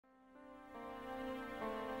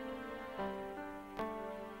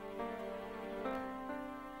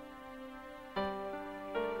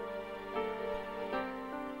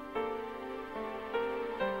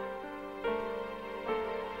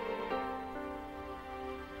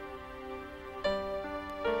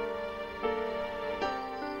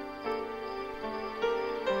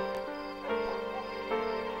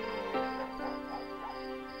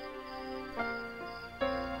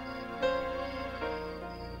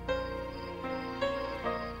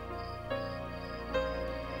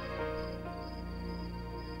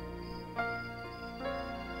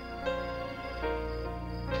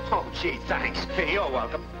Oh, gee, thanks. You're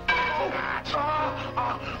welcome.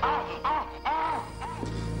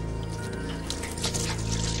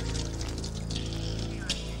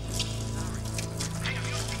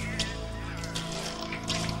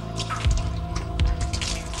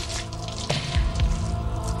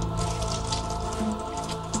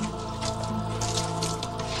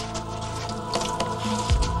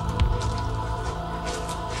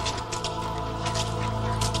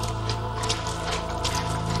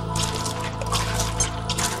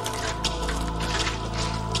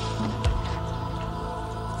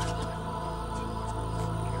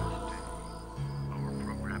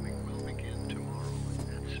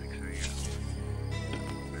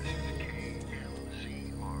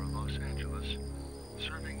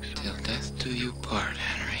 Till death do you part,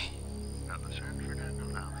 Henry.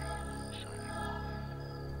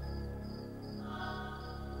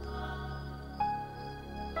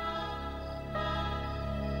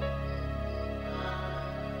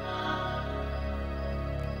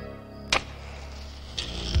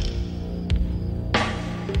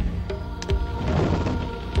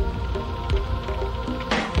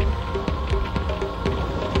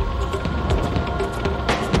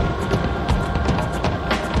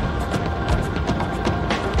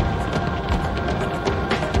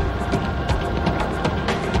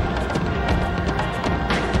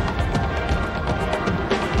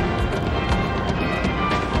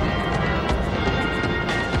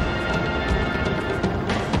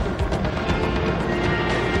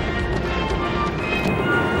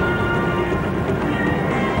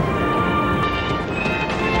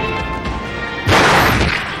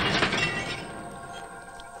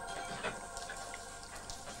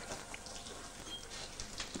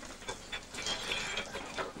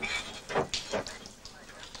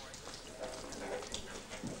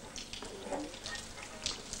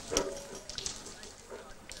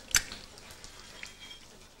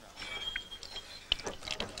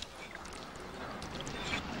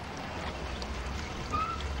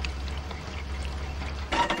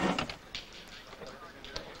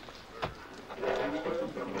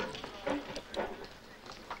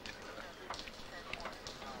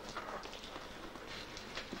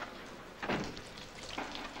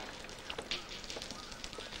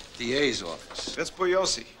 DA's office. Vince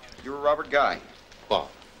Bugliosi. You're Robert Guy. Bob,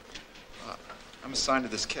 I'm assigned to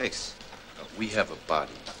this case. we have a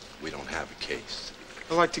body. We don't have a case.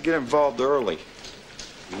 I like to get involved early.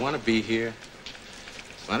 You want to be here?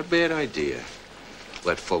 It's not a bad idea.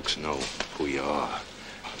 Let folks know who you are.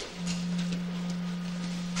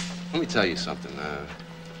 Let me tell you something.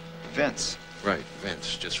 Vince. Right,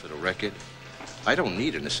 Vince, just for the record. I don't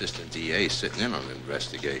need an assistant DA sitting in on an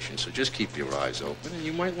investigation, so just keep your eyes open and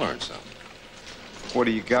you might learn something. What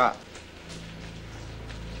do you got?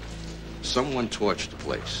 Someone torched the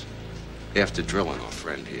place after drilling our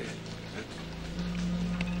friend here.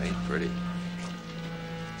 Ain't pretty.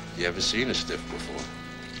 You ever seen a stiff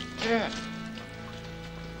before? Yeah.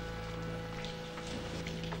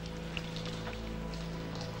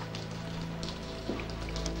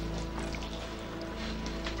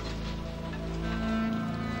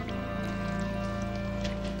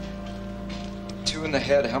 Two in the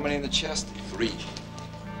head, how many in the chest? 3.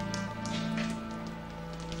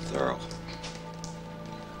 Thorough.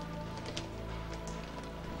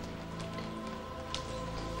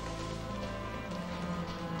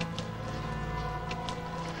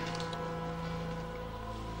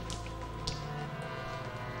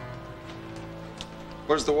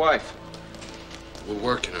 Where's the wife? We're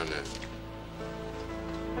working on that.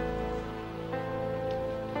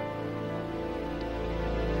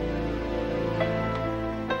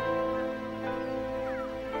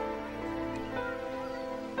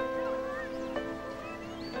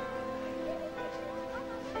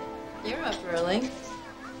 You're up early.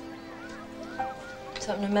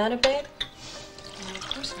 Something the matter, babe? No, of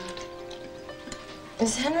course not.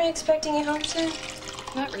 Is Henry expecting you home soon?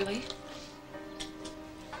 Not really.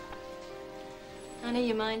 Honey,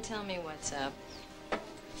 you mind telling me what's up? What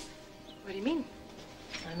do you mean?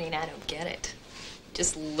 I mean, I don't get it.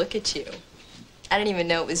 Just look at you. I didn't even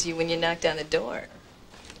know it was you when you knocked on the door.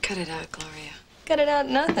 Cut it out, Gloria. Cut it out,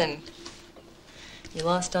 nothing. You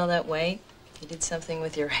lost all that weight? You did something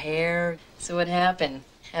with your hair? So what happened?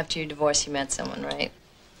 After your divorce, you met someone, right?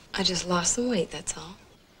 I just lost some weight, that's all.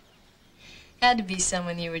 Had to be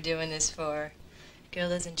someone you were doing this for. Girl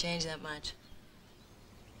doesn't change that much.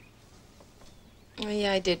 Oh,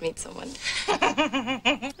 yeah, I did meet someone.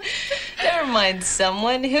 Never mind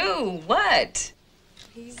someone. Who? What?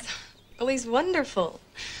 He's wonderful.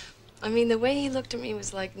 I mean, the way he looked at me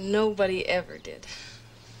was like nobody ever did.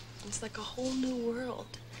 It's like a whole new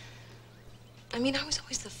world. I mean, I was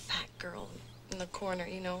always the fat girl in the corner,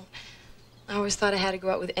 you know. I always thought I had to go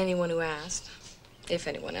out with anyone who asked. If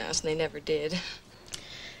anyone asked, and they never did.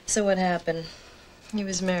 So what happened? He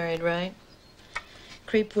was married, right?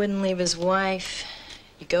 Creep wouldn't leave his wife.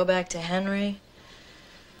 You go back to Henry?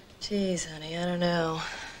 Geez, honey, I don't know.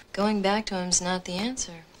 Going back to him's not the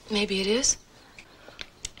answer. Maybe it is.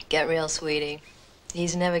 Get real, sweetie.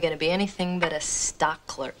 He's never gonna be anything but a stock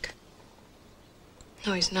clerk.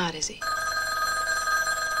 No, he's not, is he?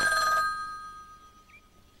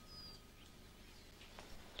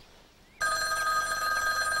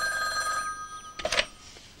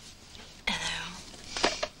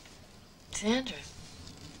 Sandra.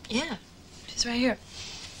 Yeah, she's right here.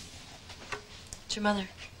 It's your mother.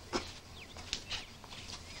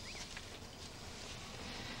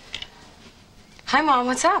 Hi, Mom.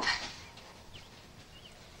 What's up?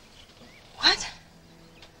 What?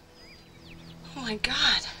 Oh, my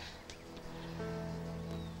God.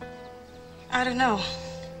 I don't know.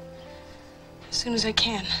 As soon as I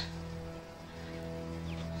can.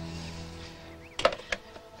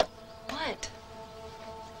 What?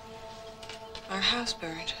 Our house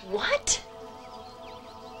burned. What?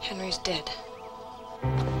 Henry's dead.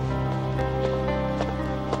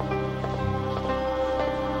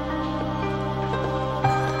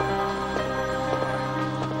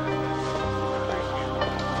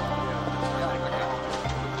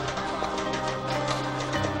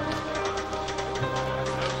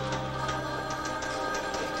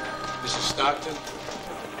 Mrs. Stockton?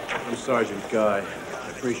 I'm Sergeant Guy. I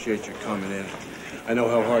appreciate you coming in. I know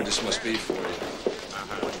how hard this must be for you.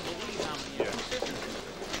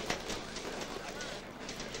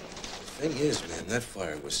 The thing is, man, that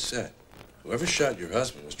fire was set. Whoever shot your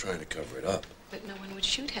husband was trying to cover it up. But no one would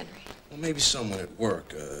shoot Henry. Well, maybe someone at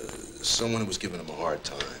work, someone who was giving him a hard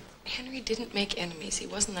time. Henry didn't make enemies. He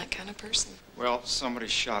wasn't that kind of person. Well, somebody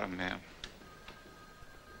shot him, ma'am.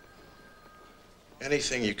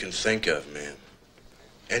 Anything you can think of, ma'am.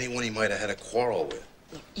 Anyone he might have had a quarrel with.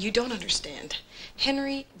 Look, you don't understand.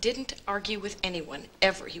 Henry didn't argue with anyone,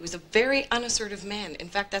 ever. He was a very unassertive man. In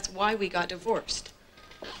fact, that's why we got divorced.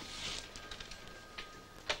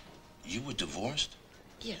 You were divorced?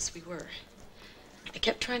 Yes, we were. I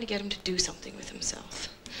kept trying to get him to do something with himself.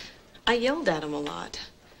 I yelled at him a lot,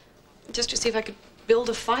 just to see if I could build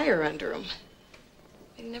a fire under him.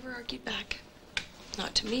 But he never argued back.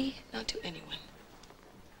 Not to me, not to anyone.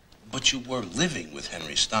 But you were living with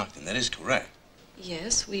Henry Stockton, that is correct.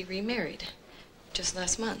 Yes, we remarried just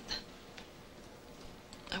last month.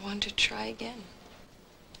 I wanted to try again.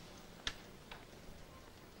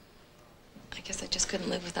 I guess I just couldn't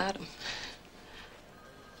live without him.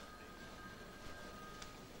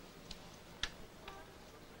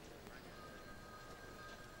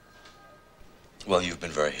 Well, you've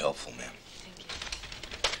been very helpful, ma'am. Thank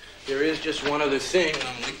you. There is just one other thing.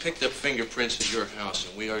 We picked up fingerprints at your house,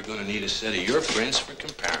 and we are going to need a set of your prints for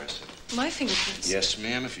comparison. My fingerprints? Yes,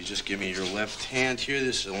 ma'am. If you just give me your left hand here,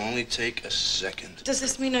 this will only take a second. Does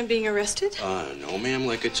this mean I'm being arrested? No, ma'am.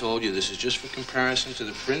 Like I told you, this is just for comparison to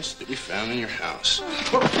the prints that we found in your house.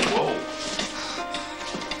 Whoa.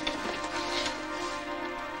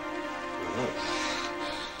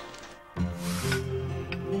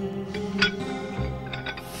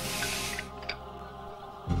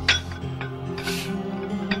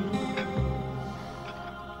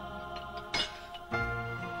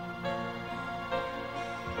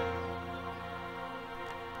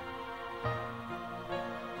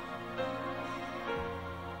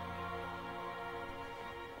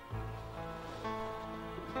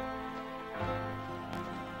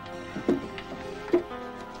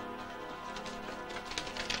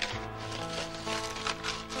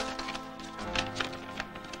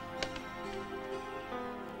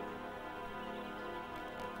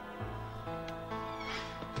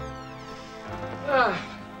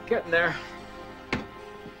 Getting there.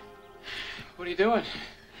 What are you doing?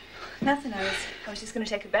 Nothing. I was just going to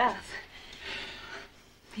take a bath.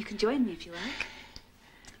 You can join me if you like.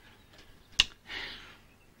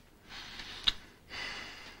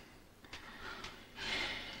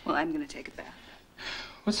 Well, I'm going to take a bath.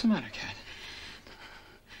 What's the matter, Kat?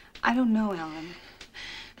 I don't know, Alan.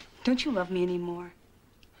 Don't you love me anymore?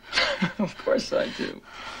 Of course I do.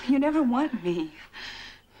 You never want me.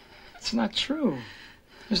 It's not true.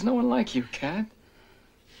 There's no one like you, Kat.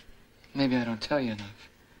 Maybe I don't tell you enough.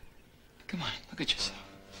 Come on, look at yourself.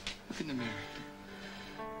 Look in the mirror.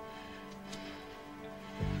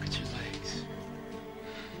 Look at your legs.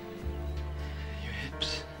 Your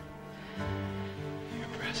hips. Your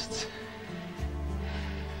breasts.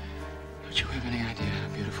 Don't you have any idea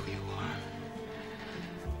how beautiful you are?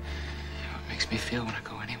 How it makes me feel when I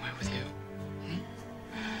go anywhere with you.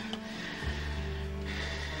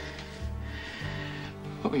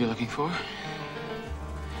 What were you looking for?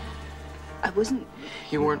 I wasn't...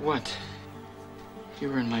 You weren't what? You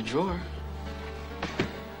were in my drawer.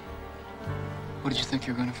 What did you think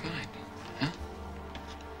you were going to find? Huh?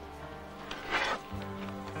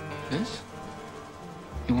 This?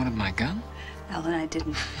 You wanted my gun? Alan, I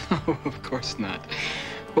didn't. Oh, of course not.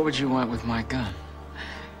 What would you want with my gun?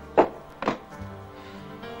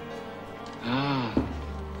 Ah,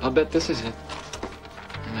 I'll bet this is it.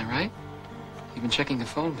 Am I right? You've been checking the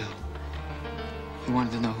phone bill. You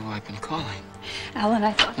wanted to know who I've been calling. Alan,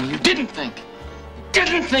 I thought... No, you didn't think. You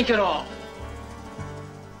didn't think at all.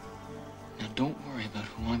 Now, don't worry about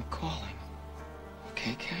who I'm calling.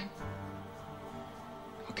 Okay, Ken?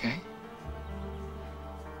 Okay?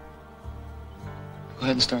 Go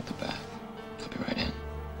ahead and start the bath. I'll be right in.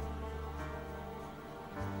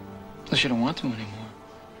 Unless you don't want to anymore.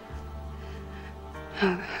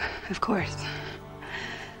 Oh, of course.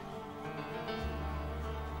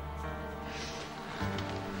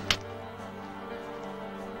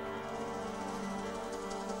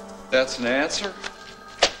 That's an answer?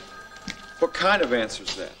 What kind of answer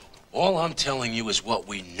is that? All I'm telling you is what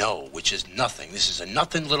we know, which is nothing. This is a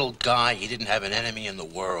nothing little guy. He didn't have an enemy in the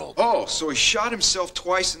world. Oh, so he shot himself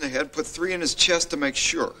twice in the head, put 3 in his chest to make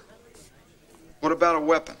sure. What about a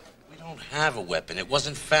weapon? We don't have a weapon. It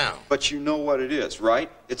wasn't found. But you know what it is, right?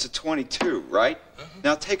 It's a .22, right?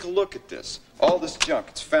 Now take a look at this. All this junk,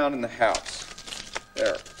 it's found in the house.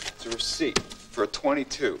 There, it's a receipt for a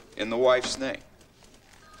 .22 in the wife's name.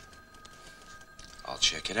 I'll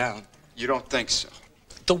check it out. You don't think so?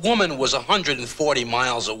 The woman was 140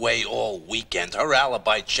 miles away all weekend. Her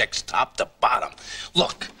alibi checks top to bottom.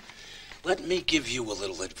 Look, let me give you a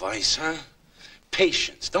little advice, huh?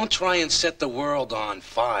 Patience. Don't try and set the world on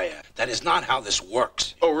fire. That is not how this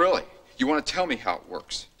works. Oh, really? You want to tell me how it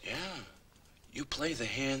works? Yeah. You play the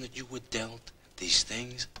hand that you were dealt. These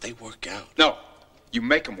things, they work out. No. You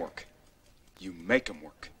make them work. You make them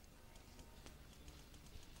work.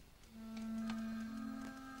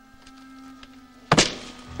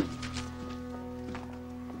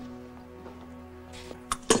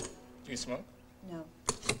 Do you smoke? No.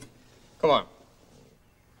 Come on.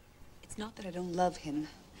 It's not that I don't love him.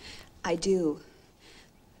 I do.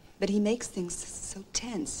 But he makes things so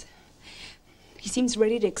tense. He seems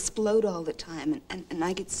ready to explode all the time, and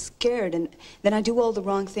I get scared, and then I do all the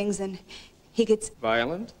wrong things, and he gets...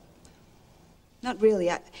 Violent? Not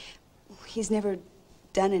really. He's never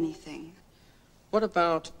done anything. What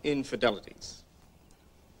about infidelities?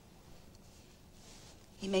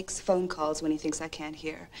 He makes phone calls when he thinks I can't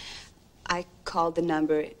hear. I called the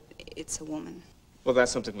number. It's a woman. Well,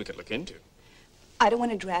 that's something we could look into. I don't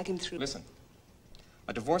want to drag him through... Listen,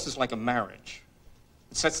 a divorce is like a marriage.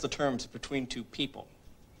 It sets the terms between two people.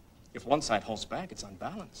 If one side holds back, it's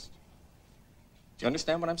unbalanced. Do you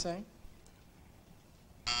understand what I'm saying?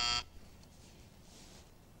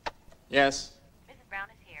 Yes? Mrs. Brown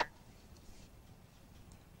is here.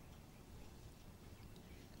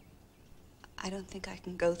 I don't think I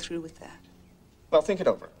can go through with that. Well, think it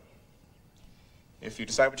over. If you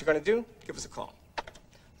decide what you're going to do, give us a call.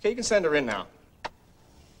 Okay, you can send her in now.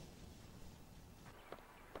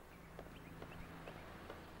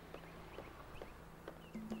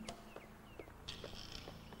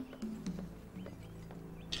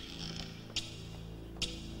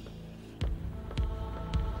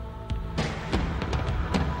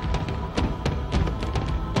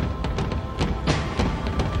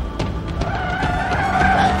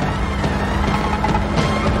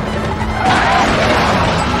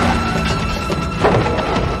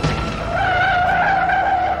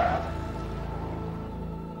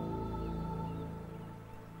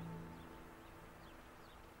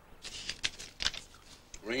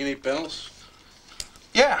 Ring any bells?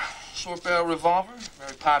 Yeah, short barrel revolver,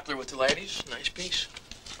 very popular with the ladies. Nice piece.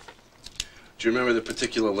 Do you remember the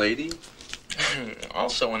particular lady?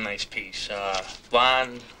 Also a nice piece.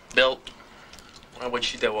 Blonde, built. Why would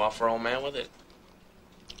she do? Off her old man with it?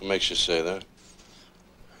 What makes you say that?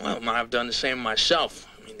 Well, I've done the same myself.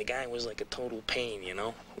 I mean, the guy was like a total pain, you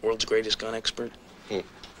know? World's greatest gun expert.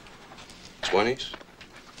 20s?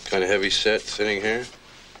 Kind of heavy set, thinning hair?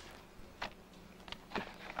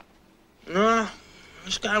 Nah,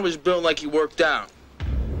 this guy was built like he worked out.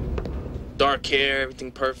 Dark hair, everything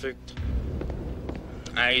perfect.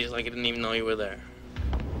 Eyes like I didn't even know you were there.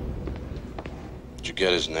 Did you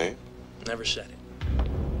get his name? Never said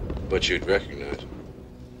it. But you'd recognize him.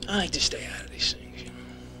 I like to stay out of these things, you know.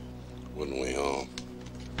 Wouldn't we all?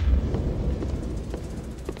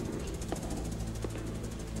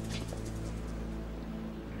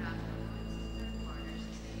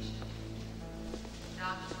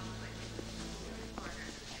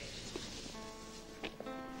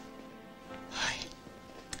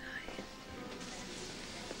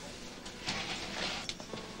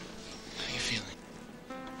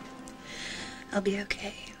 I'll be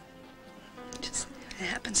okay. Just, it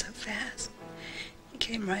happened so fast. He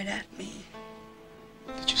came right at me.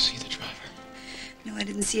 Did you see the driver? No, I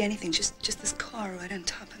didn't see anything. Just this car right on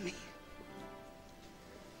top of me.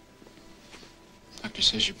 Doctor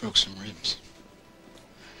says you broke some ribs.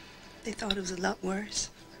 They thought it was a lot worse.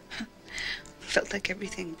 Felt like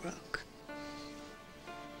everything broke.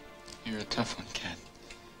 You're a tough one, Kat.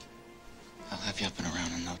 I'll have you up and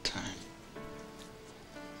around in no time.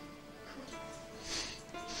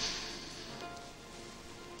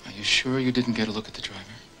 Are you sure you didn't get a look at the driver?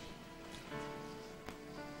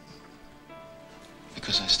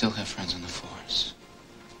 Because I still have friends on the force.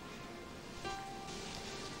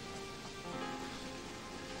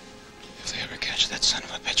 If they ever catch that son of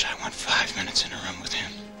a bitch, I want 5 minutes in a room with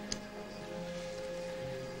him.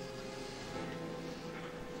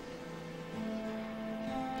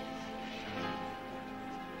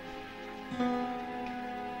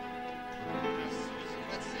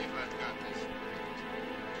 Let's see if I've got this.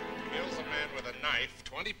 Kills a man with a knife,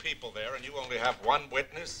 20 people there, and you only have one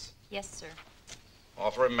witness? Yes, sir.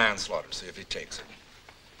 Offer him manslaughter, see if he takes it.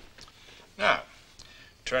 Now,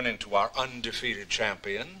 turning to our undefeated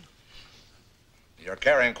champion. You're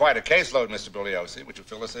carrying quite a caseload, Mr. Bugliosi. Would you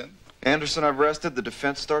fill us in? Anderson arrested. The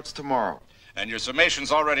defense starts tomorrow. And your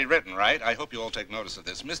summation's already written, right? I hope you all take notice of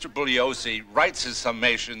this. Mr. Bugliosi writes his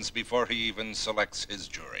summations before he even selects his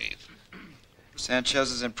jury.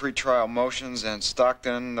 Sanchez is in pretrial motions, and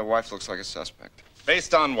Stockton, the wife, looks like a suspect.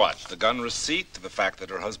 Based on what? The gun receipt? The fact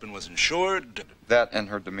that her husband was insured? That and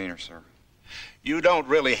her demeanor, sir. You don't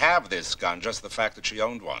really have this gun, just the fact that she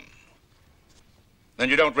owned one. Then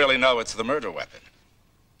you don't really know it's the murder weapon.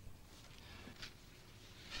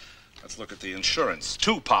 Let's look at the insurance.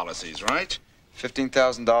 2 policies, right?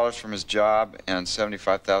 $15,000 from his job and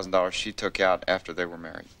 $75,000 she took out after they were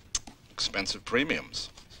married. Expensive premiums.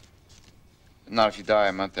 Not if you die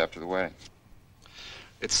a month after the wedding.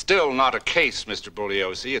 It's still not a case, Mr.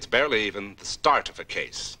 Bugliosi. It's barely even the start of a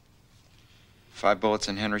case. 5 bullets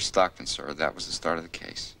in Henry Stockton, sir. That was the start of the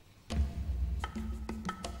case.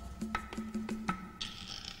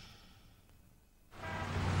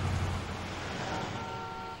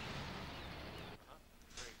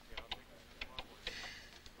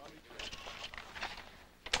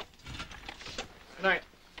 Good night.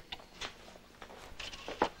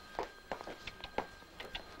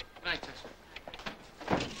 Good night, Texas.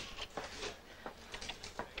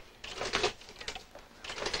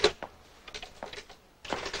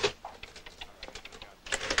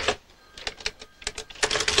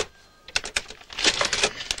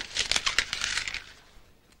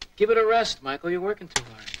 Give it a rest, Michael. You're working too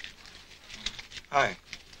hard. Hi,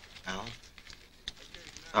 Al.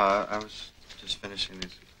 I was just finishing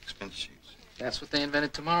these expense sheets. That's what they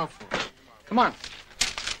invented tomorrow for. Come on.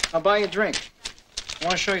 I'll buy you a drink. I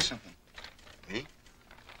want to show you something. Me?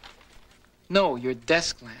 No, your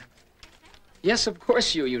desk lamp. Yes, of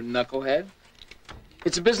course you knucklehead.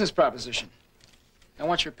 It's a business proposition. I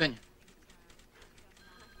want your opinion.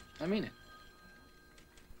 I mean it.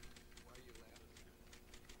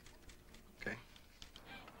 Okay.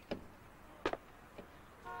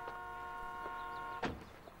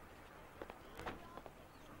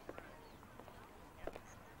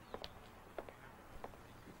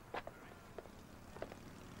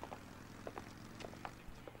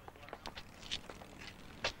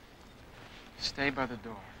 Stay by the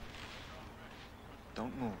door.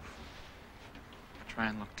 Don't move. Try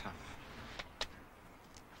and look tough.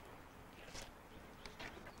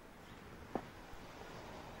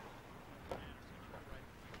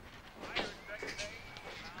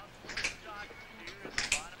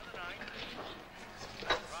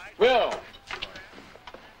 Will!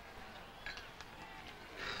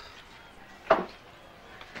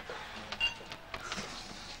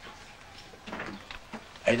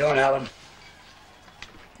 How you doing, Alan?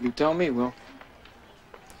 You tell me, Will.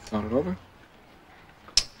 Thought it over?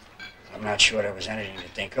 I'm not sure there was anything to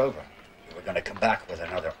think over. You were going to come back with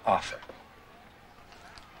another offer.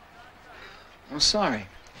 I'm sorry.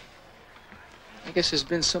 I guess there's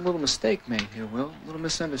been some little mistake made here, Will. A little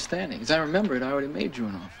misunderstanding. As I remember it, I already made you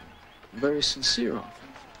an offer. A very sincere offer.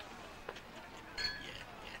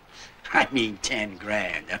 I mean, 10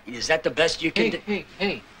 grand. I mean, is that the best you can do?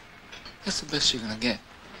 Hey. That's the best you're gonna get.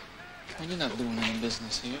 Well, you're not doing any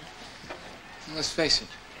business here. And let's face it,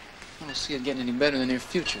 I don't see it getting any better in the near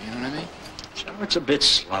future, you know what I mean? So it's a bit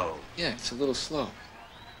slow. Yeah, it's a little slow.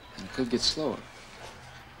 And it could get slower.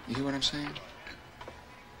 You hear what I'm saying?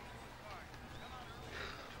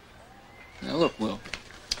 Now, look, Will.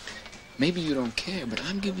 Maybe you don't care, but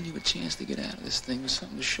I'm giving you a chance to get out of this thing with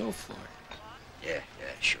something to show for it. Yeah,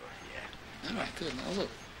 sure, All right, good. Now, look.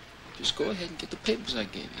 Just go ahead and get the papers I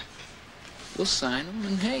gave you. We'll sign them,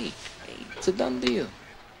 and hey, it's a done deal.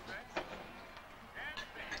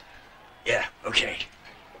 Yeah, okay.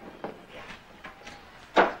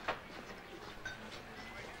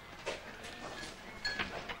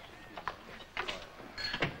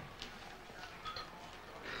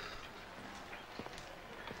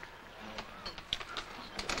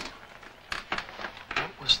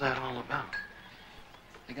 What's that all about?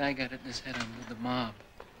 The guy got it in his head I'm with the mob.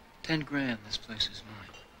 10 grand, this place is mine.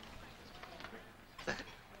 That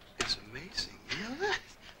is amazing. You know that?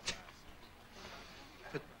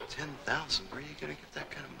 But 10,000, where are you gonna get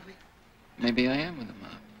that kind of money? Maybe I am with the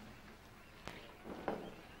mob.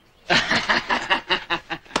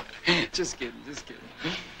 Just kidding, just kidding.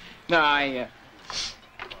 No, I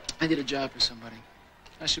did a job for somebody.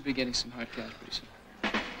 I should be getting some hard cash pretty soon.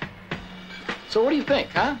 So what do you think,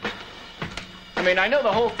 huh? I mean, I know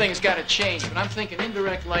the whole thing's got to change, but I'm thinking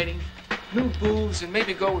indirect lighting, new booths, and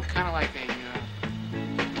maybe go with kind of like a, I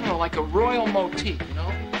don't know, like a royal motif, you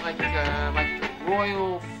know? Like the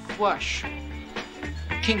royal flush,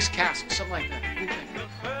 King's Castle, something like that. What do you think?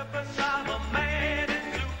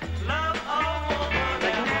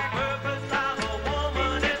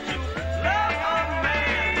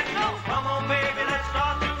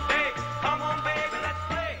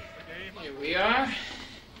 Here we are.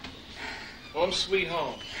 Home sweet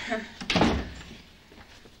home.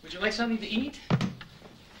 Would you like something to eat?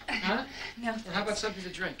 Huh? No, Or how about something to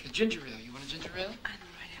drink? A ginger ale. You want a ginger ale? I don't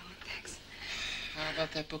right now, thanks. How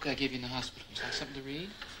about that book I gave you in the hospital? Would you like something to read?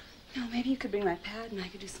 No, maybe you could bring my pad and I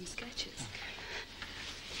could do some sketches. Okay.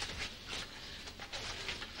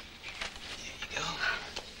 There you go.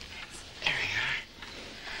 There you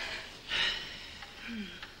are.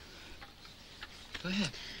 Go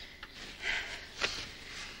ahead.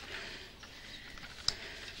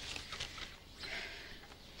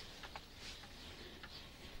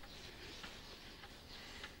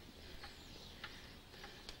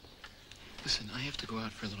 Listen, I have to go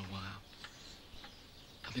out for a little while.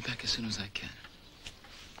 I'll be back as soon as I can.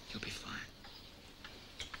 You'll be fine.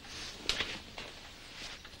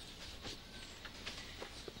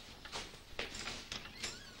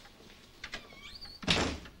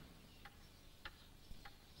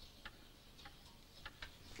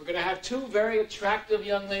 We're going to have two very attractive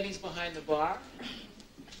young ladies behind the bar.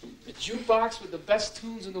 A jukebox with the best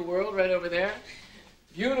tunes in the world right over there.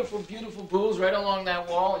 Beautiful, beautiful booze right along that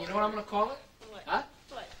wall. You know what I'm going to call it? What? Huh?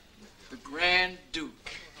 What? The Grand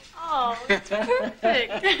Duke. Oh, it's perfect.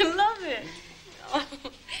 I love it. Oh,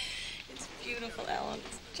 it's beautiful, Alan.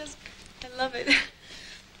 It's just, I love it.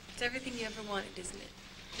 It's everything you ever wanted, isn't it?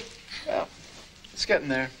 Well, it's getting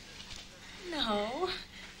there. No,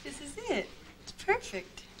 this is it. It's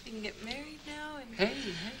perfect. You can get married now and... Hey.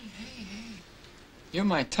 You're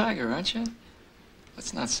my tiger, aren't you?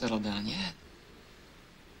 Let's not settle down yet.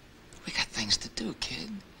 We got things to do,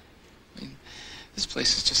 kid. I mean, this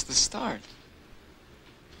place is just the start.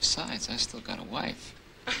 Besides, I still got a wife.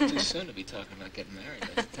 Too soon to be talking about getting married,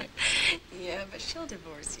 don't you think? Yeah, but she'll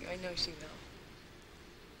divorce you. I know she will.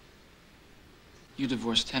 You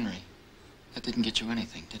divorced Henry. That didn't get you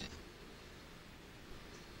anything, did it?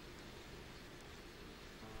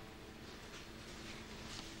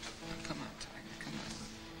 Come on, Tiger, come on.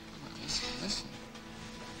 Come on, listen.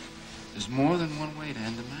 There's more than one way to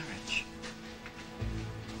end a marriage.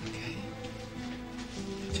 Okay?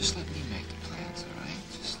 Just let me make the plans, all right?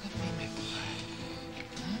 Just let me make the plans.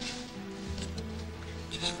 Huh?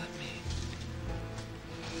 Just let me.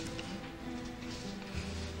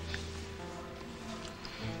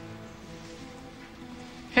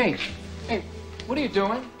 Hey, what are you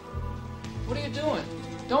doing? What are you doing?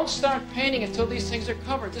 Don't start painting until these things are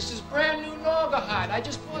covered. This is brand new Naugahyde. I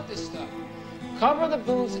just bought this stuff. Cover the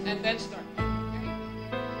booths and then start painting.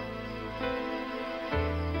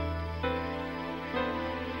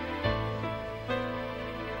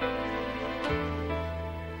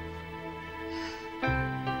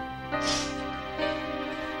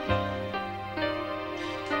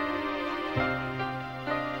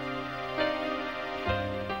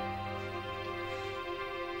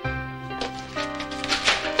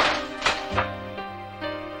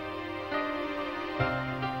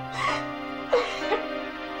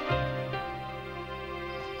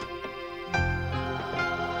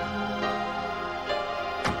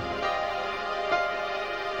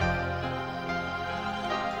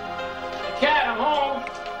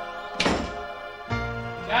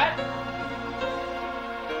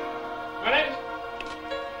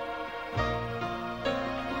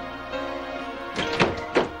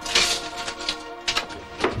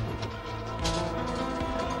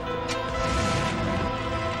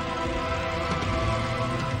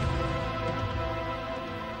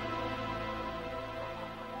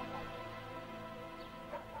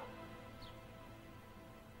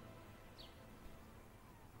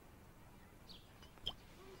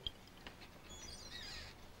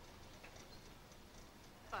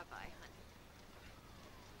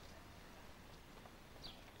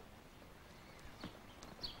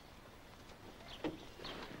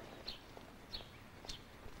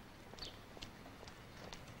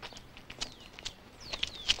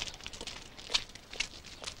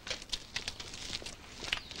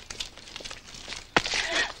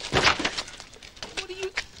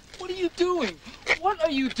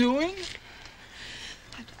 you doing?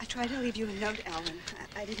 I tried to leave you a note, Alan.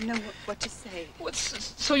 I didn't know what to say.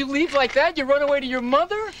 So you leave like that? You run away to your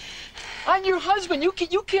mother? I'm your husband. You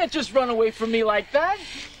can't just run away from me like that.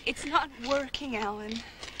 It's not working, Alan.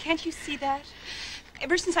 Can't you see that?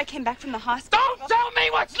 Ever since I came back from the hospital... Don't tell me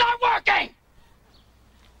what's not working!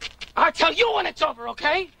 I'll tell you when it's over,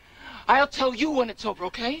 okay? I'll tell you when it's over,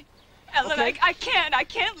 okay? Alan, okay? I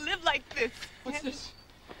can't live like this. What's this?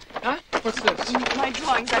 Huh? What's this? My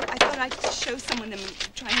drawings. I thought I'd show someone them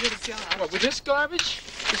and try and get a job. What, with this garbage?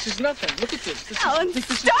 This is nothing. Look at this. Alan,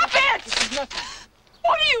 stop it! This is nothing.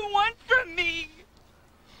 What do you want from me?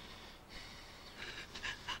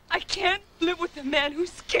 I can't live with a man who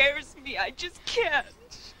scares me. I just can't.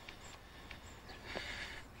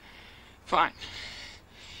 Fine.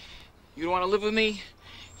 You don't want to live with me?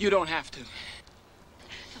 You don't have to.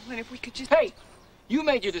 Alan, if we could just... Hey, you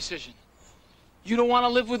made your decision. You don't want to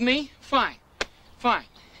live with me? Fine. Fine.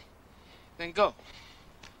 Then go.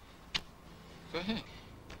 Go ahead.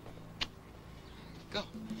 Go.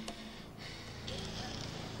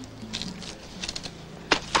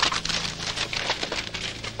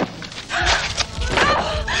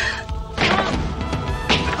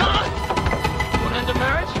 Want to end the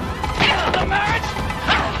marriage? End the marriage?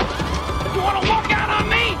 You want to walk out on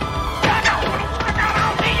me? You want to walk out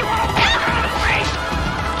on me? You want to walk out on me?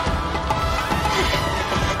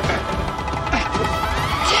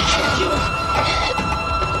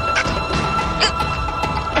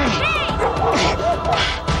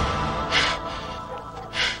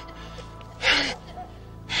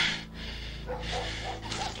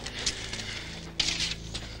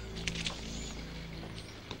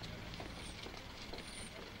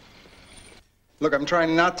 Look, I'm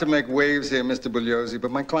trying not to make waves here, Mr. Bugliosi, but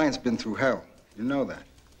my client's been through hell. You know that.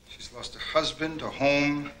 She's lost her husband, her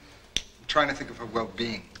home. I'm trying to think of her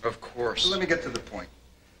well-being. Of course. So let me get to the point.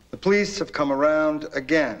 The police have come around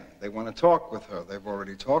again. They want to talk with her. They've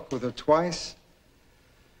already talked with her twice.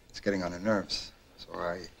 It's getting on her nerves. So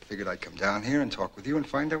I figured I'd come down here and talk with you and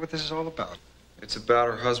find out what this is all about. It's about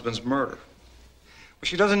her husband's murder. Well,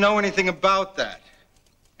 she doesn't know anything about that.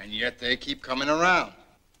 And yet they keep coming around.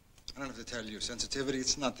 I don't have to tell you, sensitivity,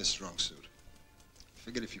 it's not this strong suit. I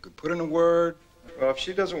figured if you could put in a word... Well, if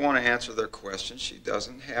she doesn't want to answer their questions, she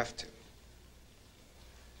doesn't have to.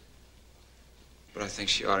 But I think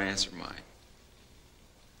she ought to answer mine.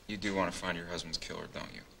 You do want to find your husband's killer,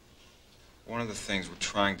 don't you? One of the things we're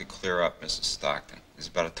trying to clear up, Mrs. Stockton, is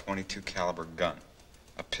about a .22 caliber gun.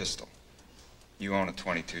 A pistol. You own a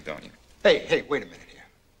 .22, don't you? Hey, wait a minute here.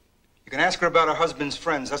 You can ask her about her husband's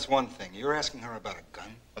friends, that's one thing. You're asking her about a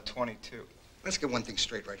gun? A .22. Let's get one thing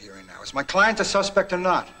straight right here and now. Is my client a suspect or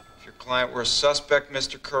not? If your client were a suspect,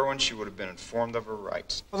 Mr. Kerwin, she would have been informed of her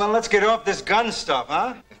rights. Well, then let's get off this gun stuff,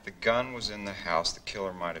 huh? If the gun was in the house, the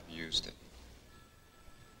killer might have used it.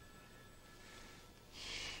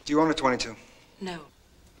 Do you own a .22? No.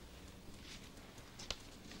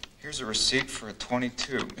 Here's a receipt for a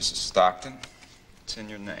 .22, Mrs. Stockton. It's in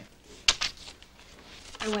your name.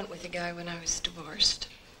 I went with a guy when I was divorced,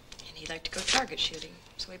 and he liked to go target shooting,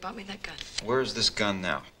 so he bought me that gun. Where's this gun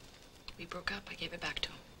now? We broke up. I gave it back to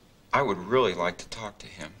him. I would really like to talk to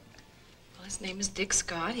him. Well, his name is Dick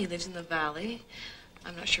Scott. He lives in the valley.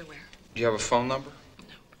 I'm not sure where. Do you have a phone number?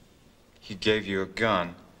 No. He gave you a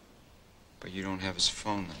gun, but you don't have his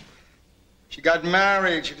phone number. She got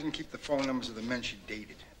married. She didn't keep the phone numbers of the men she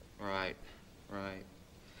dated. Right.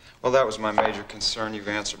 Well, that was my major concern. You've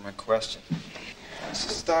answered my question.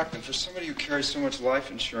 Mrs. Stockton, for somebody who carries so much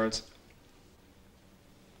life insurance...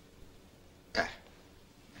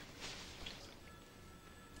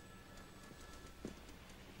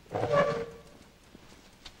 Could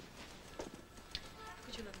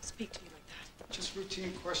you let him speak to you like that? Just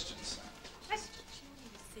routine questions. Questions? You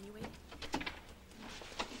insinuate?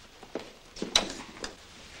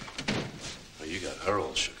 Well, you got her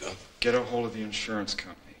all shook up. Get a hold of the insurance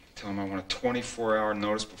company. Tell them I want a 24-hour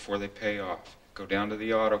notice before they pay off. Go down to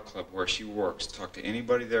the auto club where she works. Talk to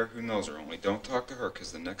anybody there who knows her. Only don't talk to her,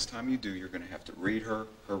 because the next time you do, you're going to have to read her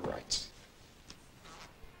rights.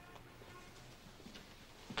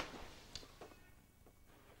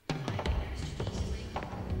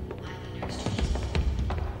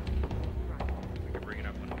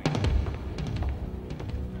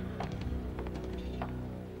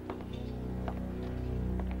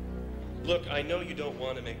 Look, I know you don't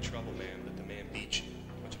want to make trouble, man, but the man beat you.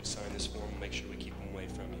 I want you to sign this form and make sure we keep him away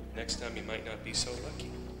from you. Next time you might not be so lucky.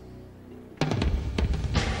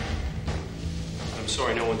 I'm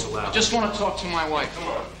sorry, no one's allowed. I just want to talk to my wife. Come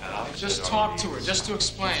on, pal. Just talk to her, just to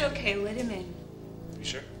explain. It's okay, let him in. You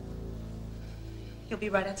sure? He'll be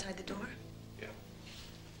right outside the door. Yeah.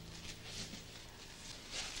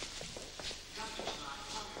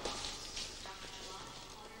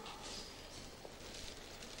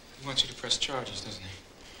 He wants you to press charges, doesn't he?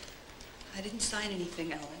 I didn't sign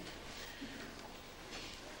anything, Ellen.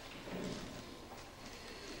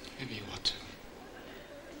 Maybe you ought to.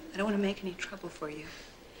 I don't want to make any trouble for you.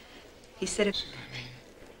 He said it. See what I mean?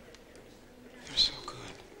 You're so good.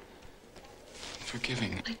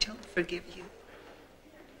 Forgiving. I don't forgive you.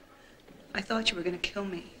 I thought you were going to kill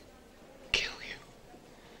me. Kill you?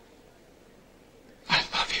 I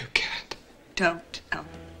love you, Cat. Don't, Ellen.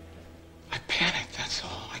 I panicked, that's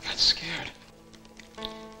all. I got scared.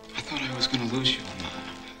 I thought I was going to lose you, and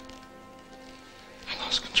I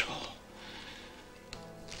lost control.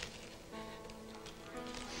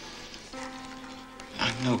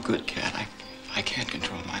 I'm no good, Cat. I can't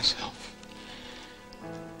control myself.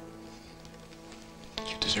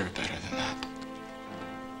 You deserve better than that.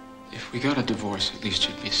 If we got a divorce, at least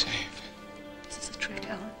you'd be safe. Is this a trick,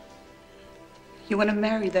 Ellen? You want to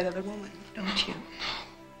marry that other woman, don't you?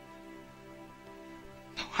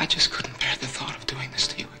 No, I just couldn't bear the thought of doing this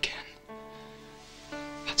to you again.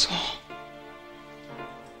 That's all.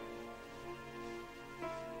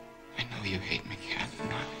 I know you hate me, Cat,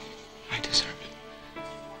 and I deserve it.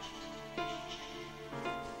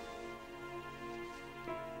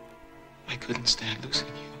 I couldn't stand losing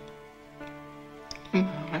you.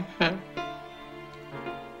 Now I have.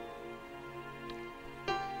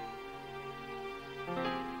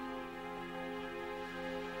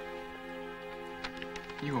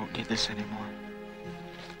 You won't need this anymore.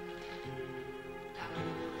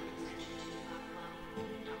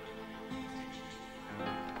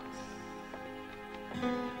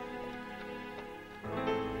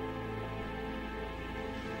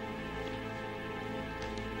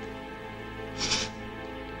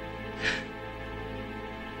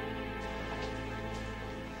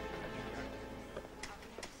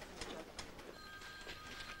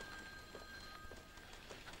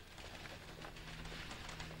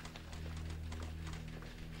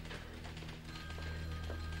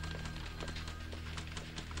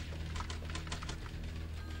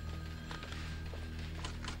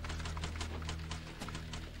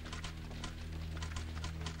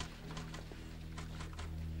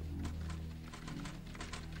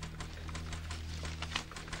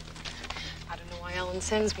 Alan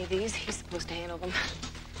sends me these. He's supposed to handle them.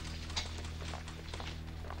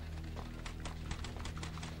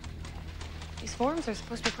 These forms are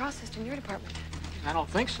supposed to be processed in your department. I don't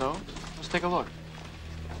think so. Let's take a look.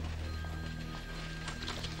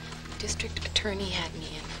 The district attorney had me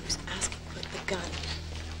in. He was asking for the gun.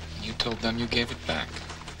 You told them you gave it back.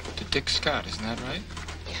 To Dick Scott, isn't that right?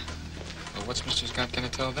 Yeah. Well, what's Mr. Scott gonna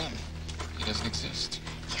tell them? He doesn't exist.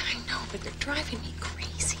 Yeah, I know, but they're driving me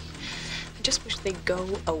crazy. I just wish they'd go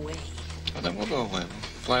away. Well, then we'll go away. We'll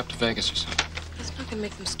fly up to Vegas or something. That's not gonna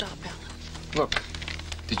make them stop, Alan. Look,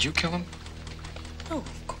 did you kill him? No,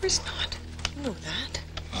 of course not. You know that.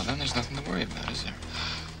 Well, then there's nothing to worry about, is there?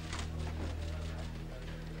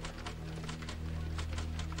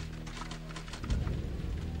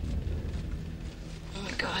 Oh,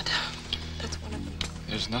 my God. That's one of them.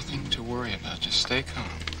 There's nothing to worry about. Just stay calm.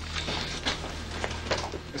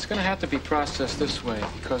 It's going to have to be processed this way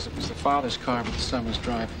because it was the father's car but the son was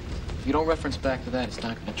driving. If you don't reference back to that, it's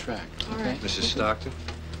not going to track. All okay? right. Mrs. Stockton?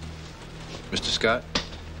 Mr. Scott?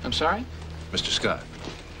 I'm sorry? Mr. Scott.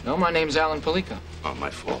 No, my name's Alan Palico. Oh, my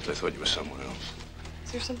fault. I thought you were someone else.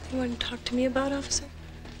 Is there something you want to talk to me about, officer?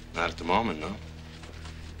 Not at the moment, no.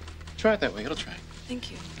 Try it that way. It'll track. Thank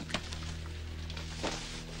you.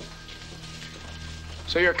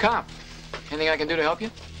 So you're a cop. Anything I can do to help you?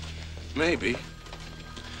 Maybe.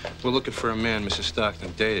 We're looking for a man Mrs.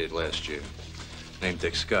 Stockton dated last year, named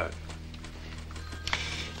Dick Scott.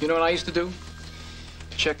 You know what I used to do?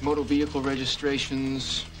 Check motor vehicle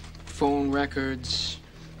registrations, phone records,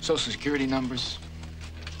 social security numbers.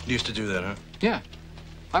 You used to do that, huh? Yeah.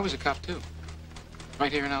 I was a cop, too.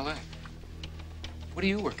 Right here in L.A. What are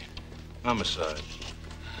you working? Homicide.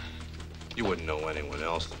 You wouldn't know anyone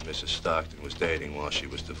else that Mrs. Stockton was dating while she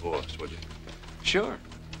was divorced, would you? Sure.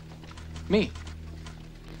 Me.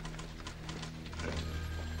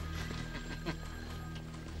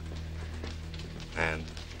 And?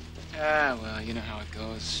 Ah, well, you know how it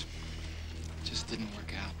goes. It just didn't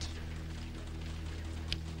work out.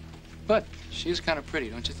 But she is kind of pretty,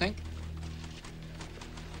 don't you think?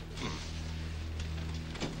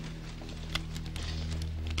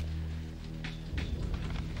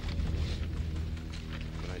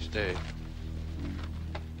 Nice day.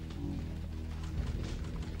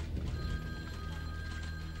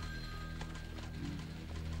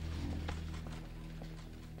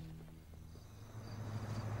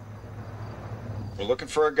 We're looking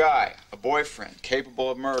for a guy, a boyfriend,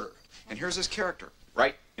 capable of murder. And here's his character,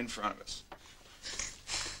 right in front of us.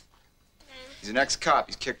 He's an ex-cop.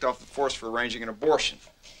 He's kicked off the force for arranging an abortion.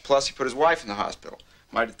 Plus, he put his wife in the hospital.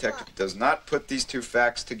 My detective does not put these two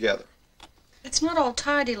facts together. It's not all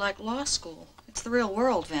tidy like law school. It's the real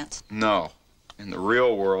world, Vince. No. In the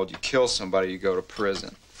real world, you kill somebody, you go to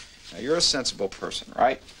prison. Now, you're a sensible person,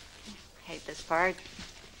 right? Hate this part.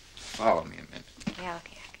 Follow me a minute. Yeah,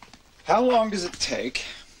 okay. How long does it take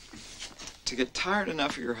to get tired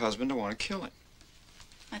enough of your husband to want to kill him?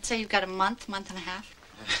 I'd say you've got a month and a half.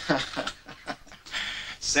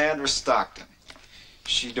 Sandra Stockton.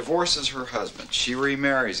 She divorces her husband. She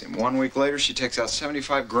remarries him. 1 week later, she takes out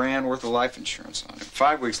 75 grand worth of life insurance on him.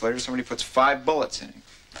 5 weeks later, somebody puts 5 bullets in him.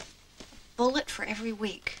 Bullet for every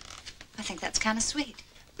week. I think that's kind of sweet.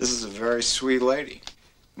 This is a very sweet lady.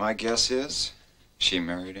 My guess is she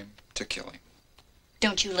married him to kill him.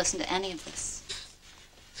 Don't you listen to any of this.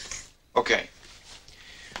 Okay.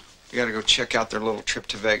 We gotta go check out their little trip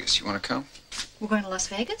to Vegas. You wanna come? We're going to Las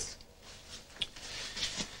Vegas?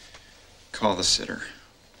 Call the sitter.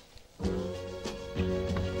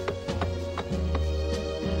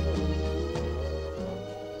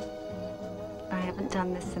 I haven't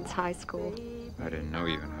done this since high school. I didn't know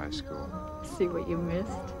you in high school. See what you missed?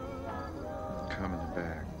 Come in the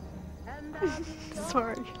back.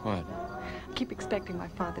 Sorry. What? I keep expecting my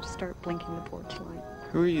father to start blinking the porch light.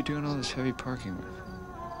 Who are you doing all this heavy parking with?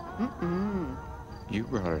 Mm-mm. You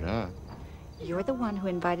brought it up. You're the one who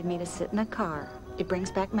invited me to sit in a car. It brings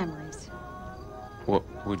back memories. What,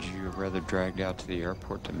 would you have rather dragged out to the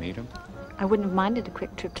airport to meet him? I wouldn't have minded a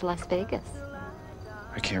quick trip to Las Vegas.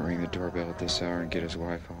 I can't ring the doorbell at this hour and get his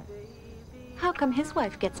wife home. How come his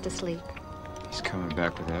wife gets to sleep? He's coming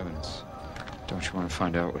back with evidence. Don't you want to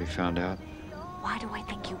find out what he found out? Why do I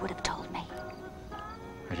think you would have told me?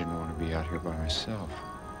 I didn't want to be out here by myself.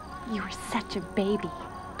 You were such a baby.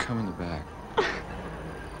 Come in the back.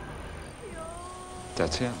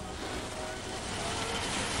 That's him.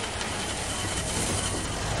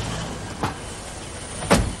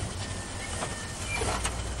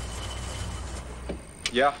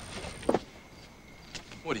 Yeah?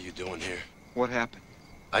 What are you doing here? What happened?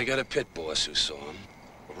 I got a pit boss who saw him,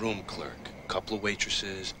 a room clerk, a couple of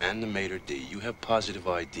waitresses, and the maitre d'. You have positive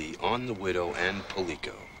ID on the widow and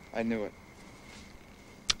Polico. I knew it.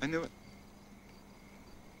 I knew it.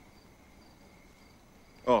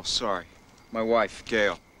 Oh, sorry. My wife,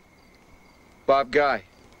 Gail. Bob Guy.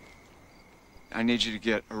 I need you to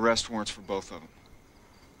get arrest warrants for both of them.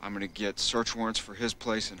 I'm gonna get search warrants for his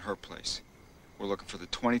place and her place. We're looking for the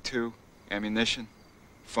 .22, ammunition,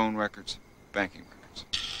 phone records, banking records.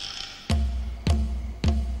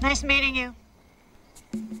 Nice meeting you.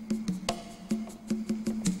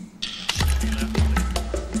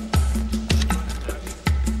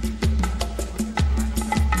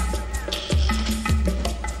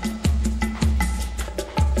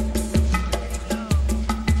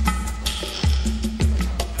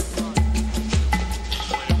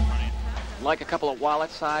 Like a couple of wallet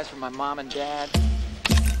size for my mom and dad.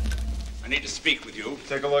 I need to speak with you.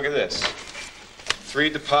 Take a look at this. 3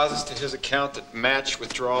 deposits to his account that match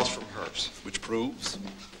withdrawals from hers. Which proves?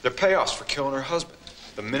 They're payoffs for killing her husband.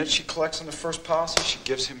 The minute she collects on the first policy, she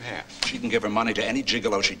gives him half. She can give her money to any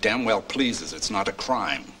gigolo she damn well pleases. It's not a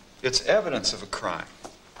crime. It's evidence of a crime.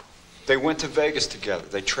 They went to Vegas together.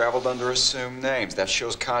 They traveled under assumed names. That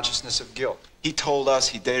shows consciousness of guilt. He told us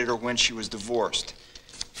he dated her when she was divorced.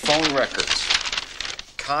 Phone records.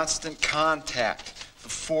 Constant contact.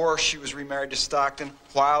 Before she was remarried to Stockton,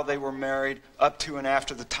 while they were married, up to and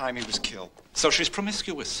after the time he was killed. So she's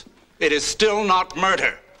promiscuous. It is still not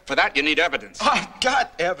murder. For that, you need evidence. I've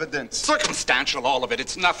got evidence. Circumstantial, all of it.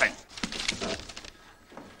 It's nothing.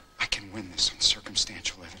 I can win this on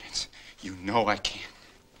circumstantial evidence. You know I can.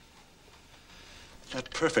 That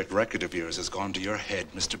perfect record of yours has gone to your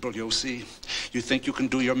head, Mr. Bugliosi. You think you can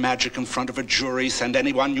do your magic in front of a jury, send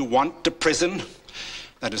anyone you want to prison?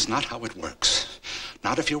 That is not how it works.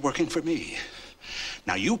 Not if you're working for me.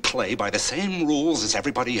 Now, you play by the same rules as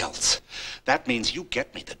everybody else. That means you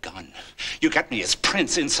get me the gun. You get me as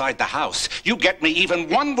Prince inside the house. You get me even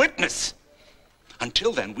one witness.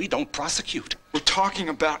 Until then, we don't prosecute. We're talking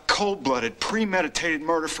about cold-blooded, premeditated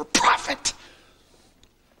murder for profit.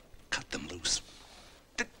 Cut them loose.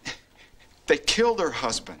 They killed her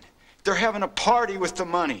husband. They're having a party with the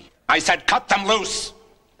money. I said cut them loose.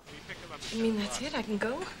 You mean that's it? I can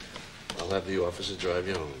go? I'll have the officer drive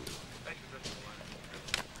you home.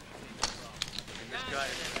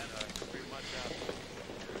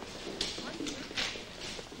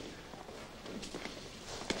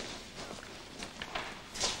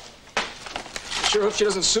 I sure hope she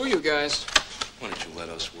doesn't sue you guys. Why don't you let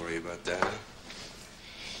us worry about that?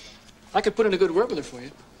 I could put in a good word with her for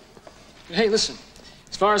you. But hey, listen,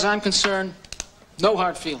 as far as I'm concerned, no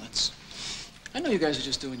hard feelings. I know you guys are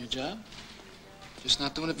just doing your job. Just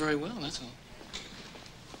not doing it very well, that's all.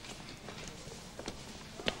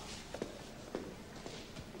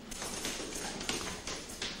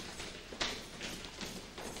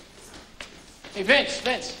 Hey,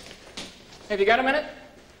 Vince. Have you got a minute?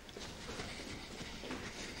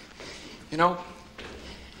 You know,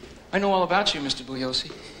 I know all about you, Mr.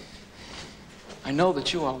 Bugliosi. I know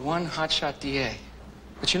that you are one hotshot DA.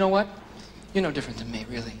 But you know what? You're no different than me,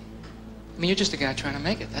 really. I mean, you're just a guy trying to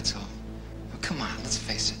make it, that's all. Oh, come on, let's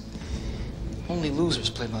face it. Only losers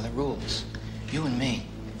play by the rules. You and me,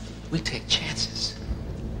 we take chances.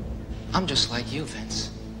 I'm just like you, Vince.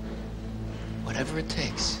 Whatever it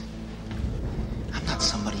takes. I'm not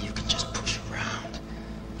somebody you can just push around.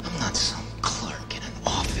 I'm not some clerk in an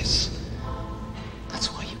office. That's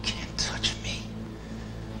why you can't touch me.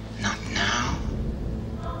 Not now.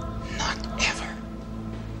 Not ever.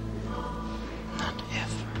 Not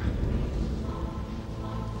ever.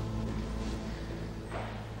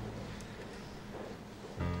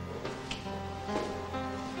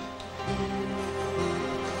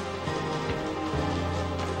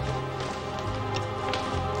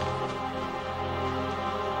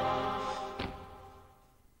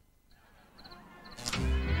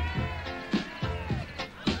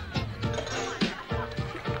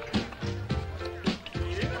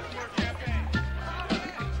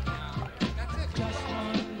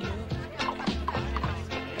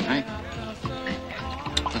 Hey.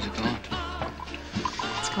 How's it going?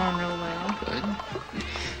 It's going real well. Good.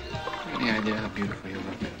 Any idea how beautiful you look?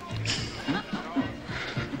 Huh?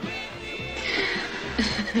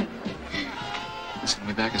 Listen, I'll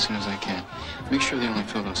be back as soon as I can. Make sure they only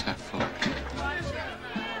fill those half full.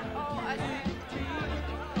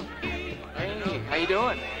 Hey, how you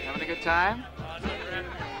doing? Having a good time?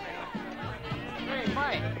 Hey,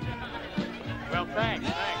 Mike. Well, thanks.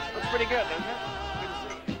 Looks pretty good, doesn't it?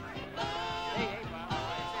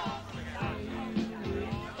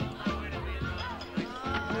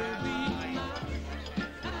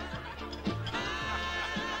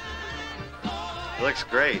 It looks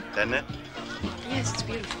great, doesn't it? Yes, it's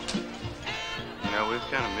beautiful. You know, we've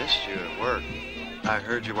kind of missed you at work. I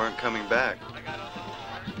heard you weren't coming back.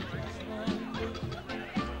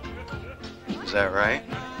 Is that right?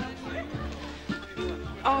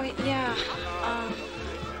 Oh, yeah.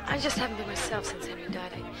 I just haven't been myself since Henry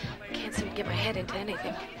died. I can't seem to get my head into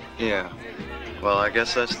anything. Yeah. Well, I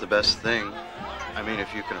guess that's the best thing. I mean,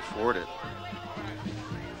 if you can afford it.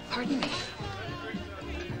 Pardon me?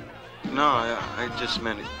 No, I just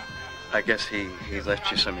meant, I guess he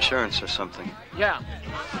left you some insurance or something. Yeah.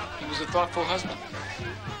 He was a thoughtful husband.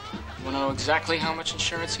 You want to know exactly how much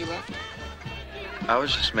insurance he left? I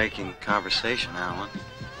was just making conversation, Alan.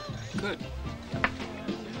 Good.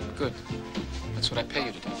 Good. That's what I pay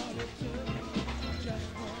you to do.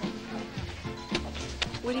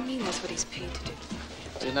 What do you mean that's what he's paid to do?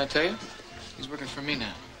 Didn't I tell you? He's working for me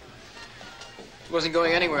now. He wasn't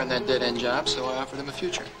going anywhere in that dead-end job, so I offered him a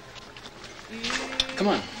future. Come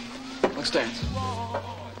on. Let's dance.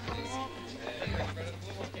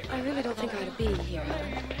 I really don't think I ought to be here,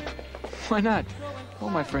 Alan. Why not? All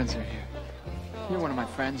my friends are here. You're one of my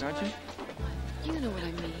friends, aren't you? You know what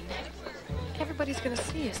I mean. Everybody's gonna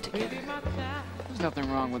see us together. There's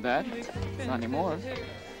nothing wrong with that. Not anymore.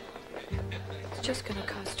 It's just gonna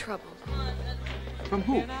cause trouble. From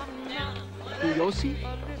who? Yossi?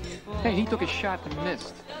 Hey, he took a shot and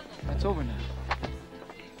missed. That's over now.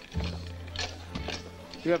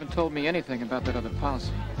 You haven't told me anything about that other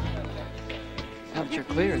policy. Now that you're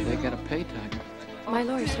cleared, they got a pay tag. My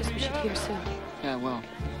lawyer says we should hear soon. Yeah, well,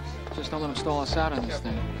 just don't let him stall us out on this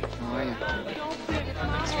thing. How are you?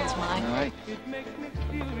 Thanks, Vince. Mine. All right. Do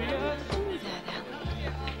that, Alan.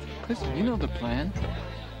 Listen, you know the plan.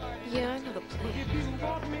 Yeah, I know the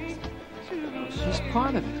plan. She's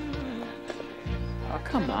part of it. Oh,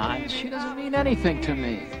 come on. She doesn't mean anything to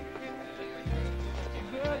me.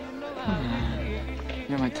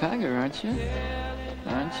 You're my tiger, aren't you?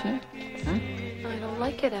 Aren't you? Huh? I don't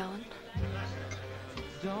like it, Alan.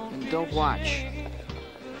 And don't watch.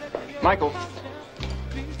 Michael.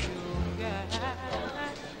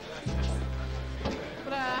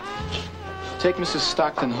 Take Mrs.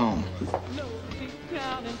 Stockton home.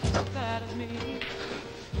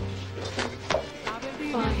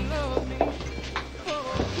 Fine.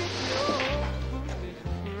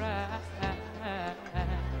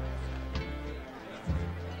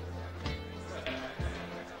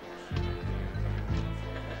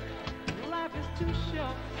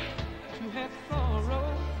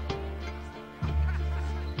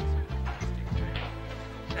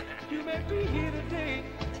 be here today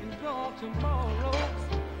and gone tomorrow.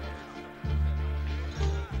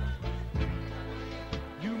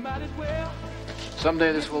 You might as well.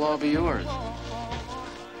 Someday this will all be yours.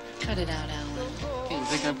 Cut it out, Alan. Hey, you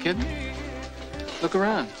think I'm kidding? Look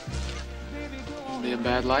around. Won't be a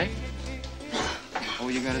bad life. All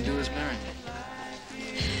you gotta do is marry me.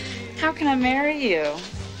 How can I marry you?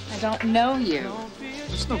 I don't know you.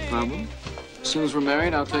 That's no problem. As soon as we're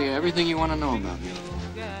married, I'll tell you everything you want to know about me.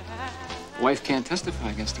 A wife can't testify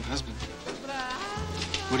against her husband.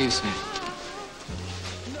 What do you say?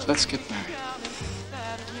 Let's get married.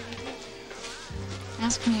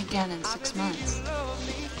 Ask me again in 6 months.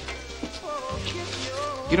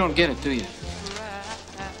 You don't get it, do you?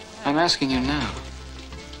 I'm asking you now.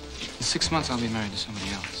 In 6 months, I'll be married to somebody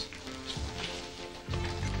else.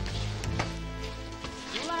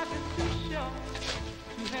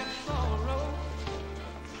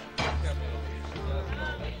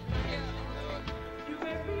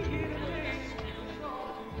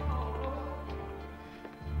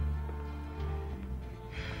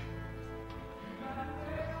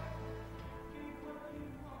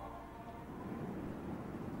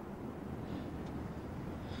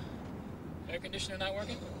 Air conditioner not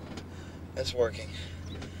working? It's working.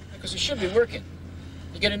 Because it should be working.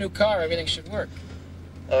 You get a new car, everything should work.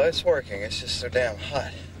 Oh, it's working. It's just so damn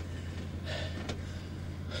hot.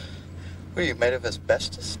 What are you, made of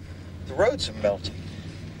asbestos? The roads are melting.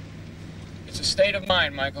 It's a state of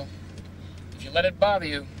mind, Michael. If you let it bother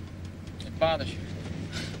you, it bothers you.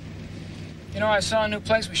 You know, I saw a new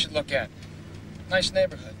place we should look at. Nice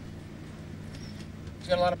neighborhood. It's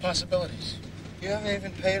got a lot of possibilities. You haven't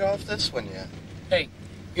even paid off this one yet. Hey,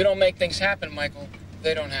 you don't make things happen, Michael.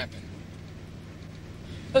 They don't happen.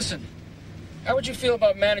 Listen, how would you feel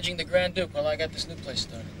about managing the Grand Duke while I got this new place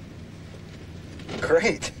started?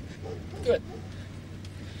 Great. Good.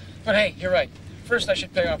 But hey, you're right. First, I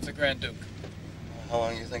should pay off the Grand Duke. How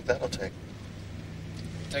long do you think that'll take?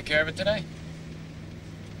 Take care of it today.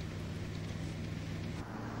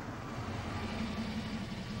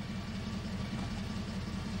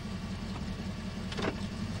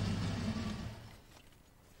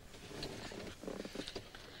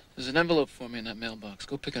 There's an envelope for me in that mailbox.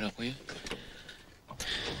 Go pick it up, will you?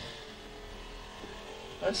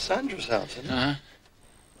 That's Sandra's house, isn't it? Uh-huh.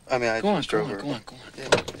 I mean, I just drove her. Go on. Yeah.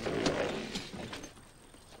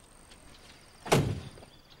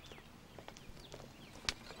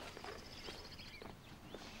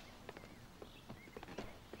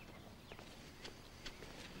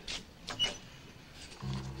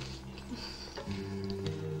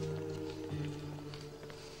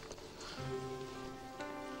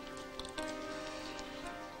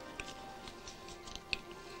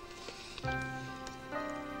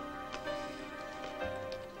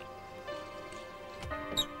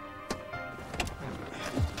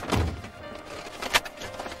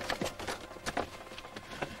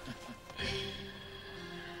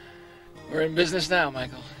 We're in business now,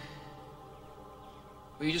 Michael.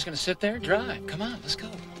 Were you just gonna sit there? Drive. Come on, let's go.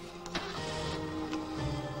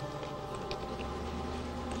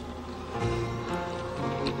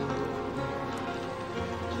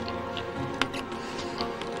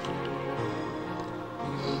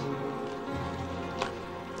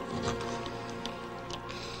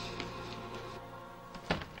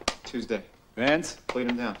 Tuesday. Vince? Lead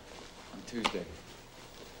him down. On Tuesday.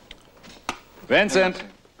 Vincent?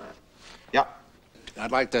 Yeah.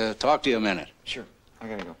 I'd like to talk to you a minute. Sure. I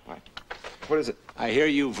gotta go. Bye. What is it? I hear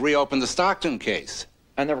you've reopened the Stockton case.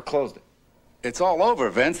 I never closed it. It's all over,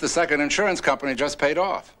 Vince. The second insurance company just paid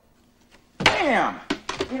off. Damn!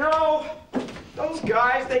 You know, those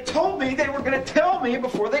guys, they told me they were gonna tell me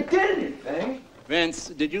before they did anything. Vince,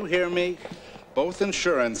 did you hear me? Both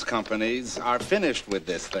insurance companies are finished with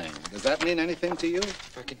this thing. Does that mean anything to you?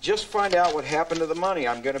 If I could just find out what happened to the money,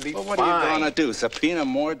 I'm gonna be Well, fine. what are you gonna do? Subpoena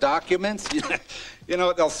more documents? You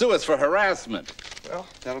know, they'll sue us for harassment. Well,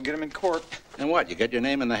 that'll get them in court. And what? You get your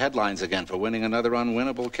name in the headlines again for winning another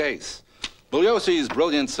unwinnable case. Bugliosi's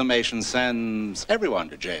brilliant summation sends everyone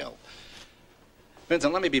to jail.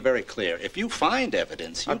 Vincent, let me be very clear. If you find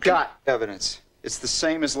evidence, I've got evidence. It's the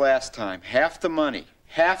same as last time. Half the money.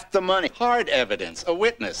 Half the money. Hard evidence, a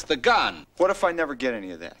witness, the gun. What if I never get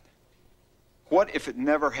any of that? What if it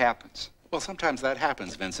never happens? Well, sometimes that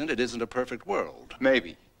happens, Vincent. It isn't a perfect world.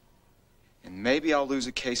 Maybe. And maybe I'll lose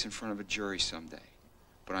a case in front of a jury someday.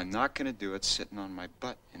 But I'm not going to do it sitting on my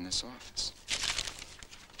butt in this office.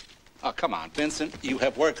 Oh, come on, Vincent. You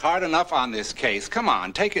have worked hard enough on this case. Come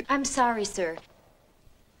on, take it. I'm sorry, sir.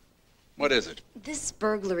 What is it? This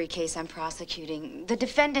burglary case I'm prosecuting, the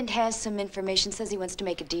defendant has some information, says he wants to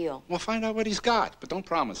make a deal. Well, find out what he's got, but don't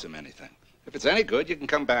promise him anything. If it's any good, you can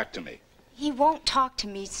come back to me. He won't talk to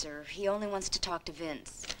me, sir. He only wants to talk to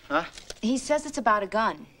Vince. Huh? He says it's about a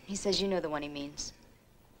gun. He says you know the one he means.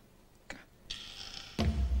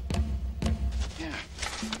 Yeah.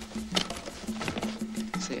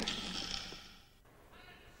 See ya.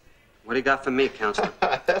 What do you got for me, Counselor?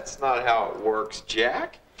 That's not how it works,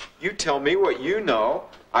 Jack. You tell me what you know.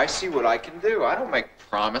 I see what I can do. I don't make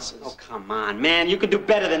promises. Oh, come on, man. You can do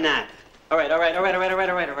better than that. All right.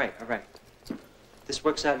 This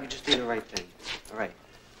works out. You just do the right thing. All right.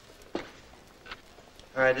 All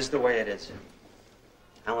right, this is the way it is.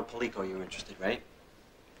 Alan Palico, you're interested, right?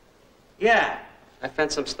 Yeah. I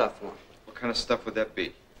found some stuff for him. What kind of stuff would that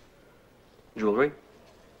be? Jewelry?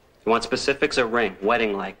 You want specifics or ring?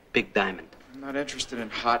 Wedding like, big diamond. I'm not interested in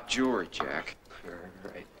hot jewelry, Jack.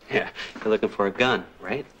 Right. Yeah. You're looking for a gun,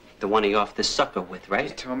 right? The one he off this sucker with, right?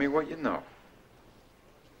 Just tell me what you know.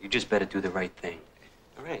 You just better do the right thing.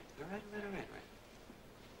 All right.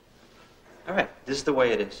 All right, this is the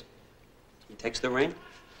way it is. He takes the ring,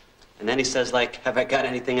 and then he says, like, have I got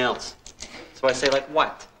anything else? So I say, like,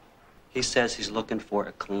 what? He says he's looking for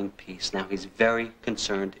a clean piece. Now, he's very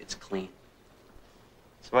concerned it's clean.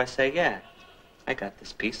 So I say, yeah, I got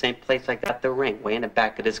this piece. Same place I got the ring, way in the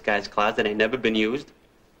back of this guy's closet. Ain't never been used.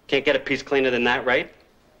 Can't get a piece cleaner than that, right?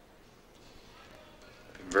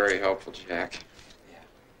 Been very helpful, Jack. Yeah.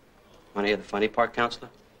 Want to hear the funny part, Counselor?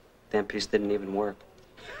 Damn piece didn't even work.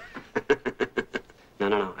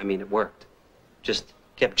 No. I mean, it worked. Just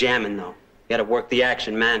kept jamming, though. You had to work the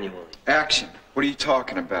action manually. Action? What are you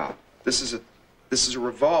talking about? This is a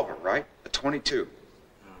revolver, right? A .22.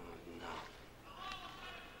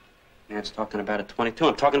 Man, it's talking about a 22.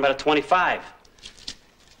 I'm talking about a 25.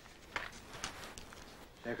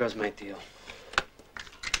 There goes my deal.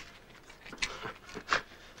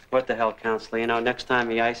 What the hell, Counselor? You know, next time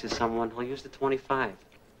he ices someone, he'll use the 25.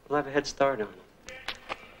 We'll have a head start on him.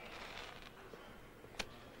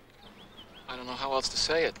 I don't know how else to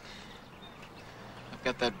say it. I've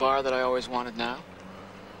got that bar that I always wanted now.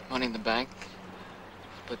 Money in the bank.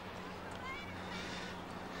 But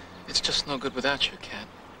it's just no good without you, Kat.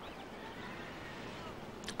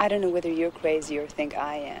 I don't know whether you're crazy or think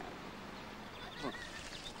I am. Look,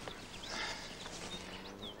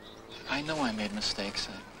 I know I made mistakes.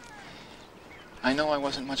 I know I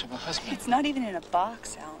wasn't much of a husband. It's not even in a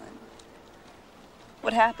box, Alan.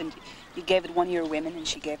 What happened? You gave it one of your women and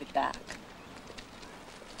she gave it back.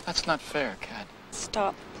 That's not fair, Kat.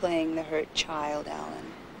 Stop playing the hurt child,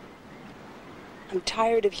 Alan. I'm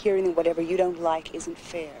tired of hearing that whatever you don't like isn't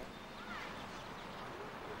fair.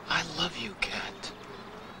 I love you, Kat.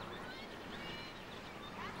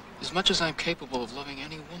 As much as I'm capable of loving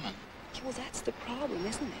any woman. Well, that's the problem,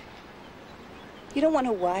 isn't it? You don't want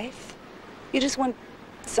a wife. You just want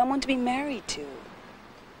someone to be married to.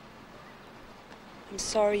 I'm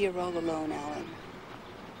sorry you're all alone, Alan.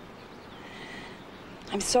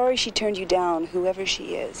 I'm sorry she turned you down, whoever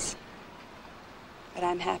she is. But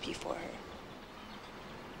I'm happy for her.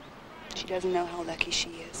 She doesn't know how lucky she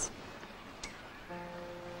is.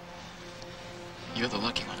 You're the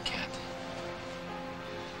lucky one, Kat.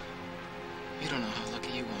 You don't know how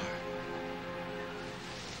lucky you are.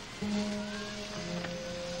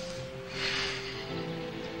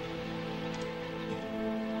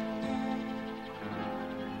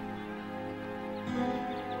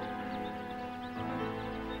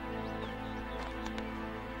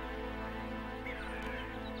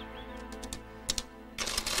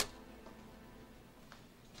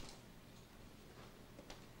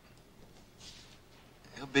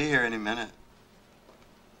 He'll be here any minute.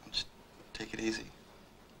 Just take it easy.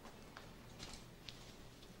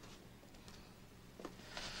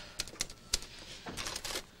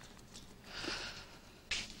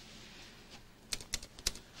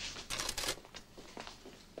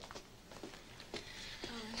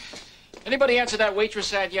 Anybody answer that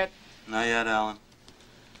waitress ad yet? Not yet, Alan.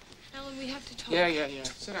 Alan, we have to talk. Yeah.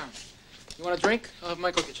 Sit down. You want a drink? I'll have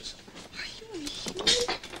Michael get you some. Are you human?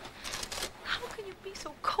 How can you be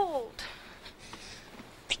so cold?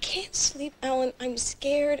 I can't sleep, Alan. I'm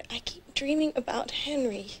scared. I keep dreaming about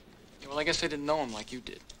Henry. Yeah, well, I guess I didn't know him like you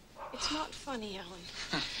did. It's not funny,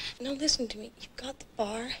 Alan. Now listen to me. You've got the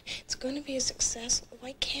bar. It's going to be a success.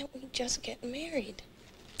 Why can't we just get married?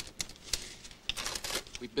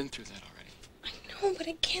 We've been through that already. I know, but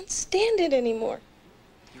I can't stand it anymore.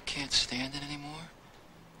 You can't stand it anymore?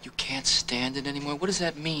 You can't stand it anymore? What does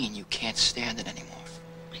that mean, you can't stand it anymore?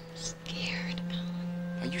 I'm scared,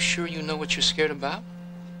 Alan. Are you sure you know what you're scared about?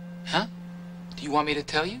 Huh? Do you want me to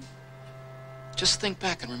tell you? Just think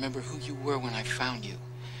back and remember who you were when I found you.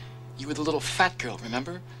 You were the little fat girl,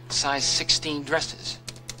 remember? Size 16 dresses.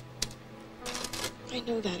 I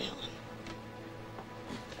know that, Alan.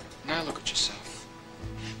 Now look at yourself.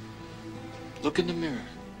 Look in the mirror.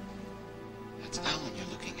 That's Alan you're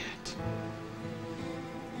looking at.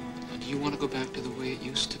 Now, do you want to go back to the way it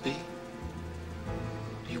used to be?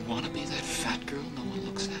 Do you want to be that fat girl no one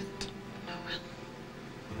looks at? No, Alan.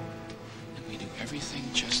 And we do everything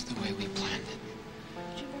just the way we planned it.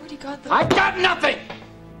 But you've already got the... I've got nothing!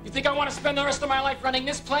 You think I want to spend the rest of my life running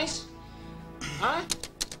this place? Huh?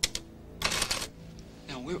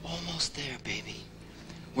 Now, we're almost there, baby.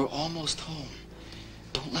 We're almost home.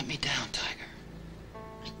 Don't let me down, Tiger.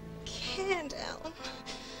 I can't, Alan.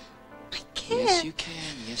 I can't. Yes, you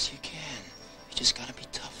can. Yes, you can. You just gotta be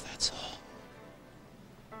tough, that's all.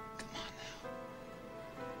 Come on now.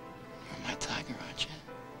 You're my tiger, aren't you?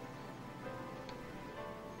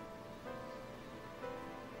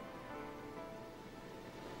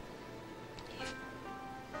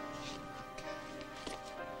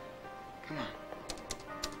 Come on.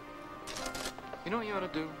 You know what you ought to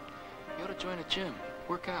do? You ought to join a gym.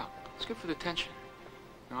 Work out. It's good for the tension.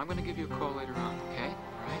 Now, I'm going to give you a call later on, okay?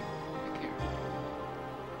 All right? Take care.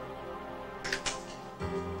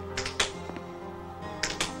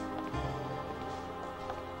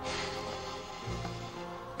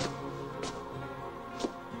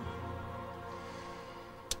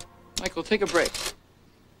 Michael, take a break.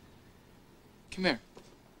 Come here.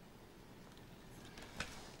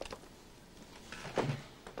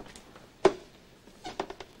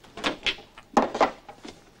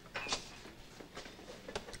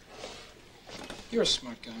 You're a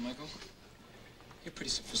smart guy, Michael. You're pretty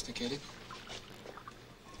sophisticated.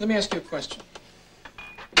 Let me ask you a question.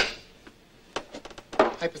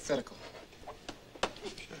 Hypothetical.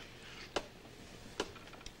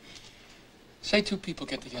 Say two people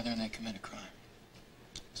get together and they commit a crime.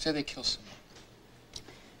 Say they kill someone.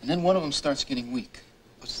 And then one of them starts getting weak.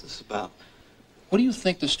 What's this about? What do you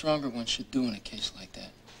think the stronger one should do in a case like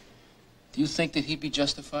that? Do you think that he'd be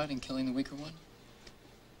justified in killing the weaker one?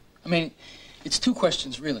 I mean, it's two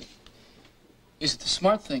questions, really. Is it the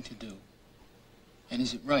smart thing to do? And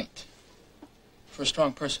is it right? For a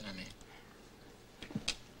strong person, I mean.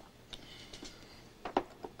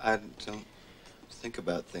 I don't think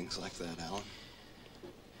about things like that, Alan.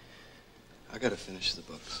 I gotta finish the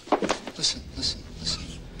books. Listen.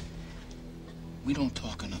 We don't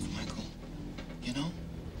talk enough, Michael. You know?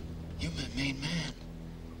 You're my main man.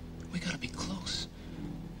 We gotta be close.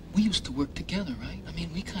 We used to work together, right? I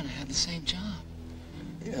mean, we kind of had the same job.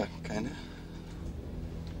 Yeah, kind of.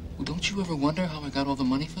 Well, don't you ever wonder how I got all the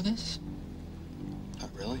money for this? Not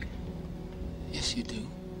really. Yes, you do.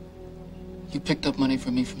 You picked up money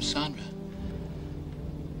from me from Sandra.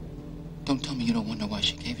 Don't tell me you don't wonder why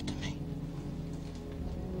she gave it to me.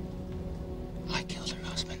 I killed her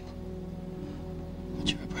husband.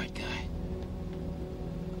 But you're a bright guy.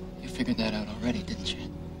 You figured that out already, didn't you?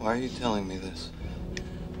 Why are you telling me this?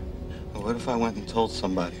 Well, what if I went and told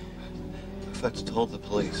somebody? What if I told the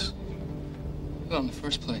police? Well, in the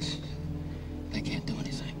first place, they can't do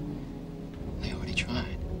anything. They already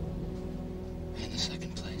tried. And in the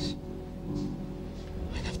second place,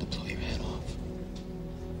 I'd have to blow your head off.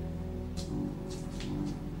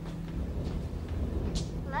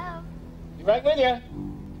 Hello? Be right with you.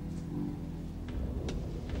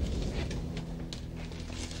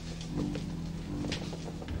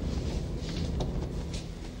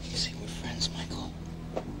 You see, we're friends, Michael.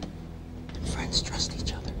 Friends trust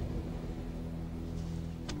each other.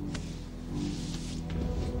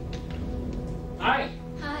 Hi.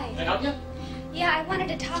 Hi. Can I help you? Yeah, I wanted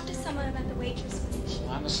to talk to someone about the waitress position.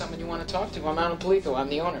 Well, I'm the someone you want to talk to. I'm Alan Polico. I'm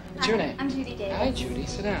the owner. What's your name? I'm Judy Davis. Hi, Judy.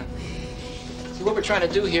 Sit down. See, what we're trying to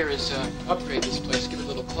do here is upgrade this place, give it a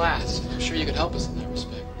little class. I'm sure you could help us in that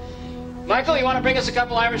respect. Michael, you want to bring us a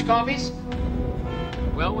couple Irish coffees?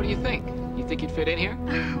 Well, what do you think? You think you'd fit in here?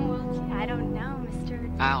 Well, I don't know, Mr.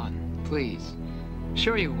 Alan, please.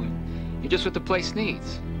 Sure you would. You're just what the place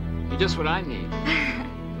needs. You're just what I need.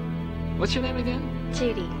 What's your name again?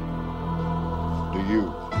 Judy. Do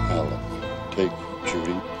you, Alan, take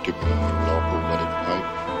Judy to be your lawful wedded wife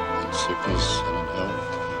in sickness and in health,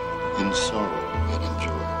 in sorrow and in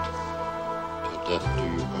joy, till death do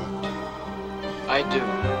you part? I do.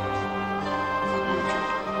 And you,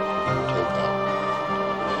 Judy, take Alan to be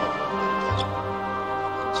your lawful wedded husband,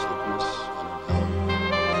 in sickness and in health,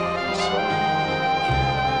 in sorrow and in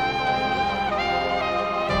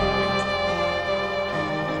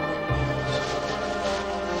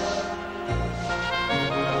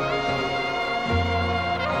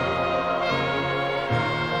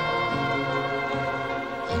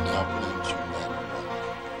And now pronounce your man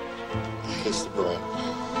and kiss the bride.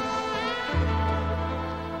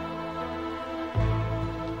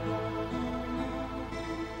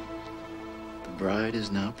 bride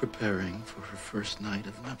is now preparing for her first night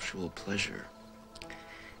of nuptial pleasure.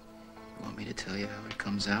 You want me to tell you how it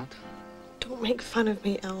comes out? Don't make fun of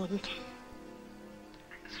me, Alan.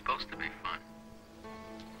 It's supposed to be fun.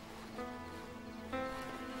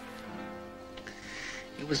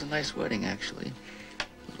 It was a nice wedding, actually.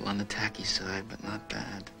 A little on the tacky side, but not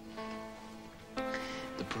bad.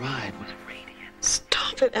 The bride was radiant.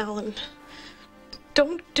 Stop it, Alan.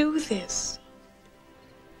 Don't do this.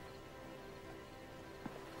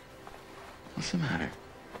 What's the matter?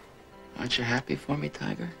 Aren't you happy for me,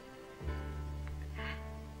 Tiger?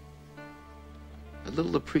 A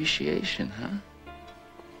little appreciation,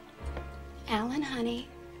 huh? Alan, honey.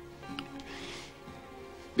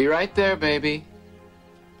 Be right there, baby.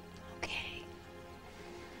 Okay.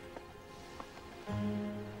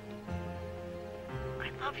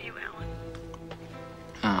 I love you, Alan.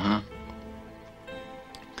 Uh-huh.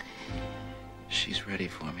 She's ready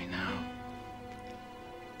for me now.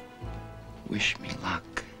 Wish me luck.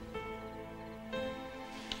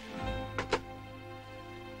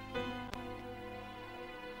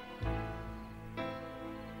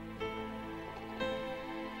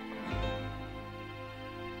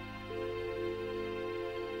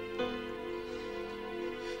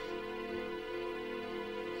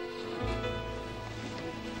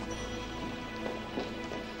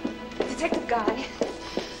 Detective Guy,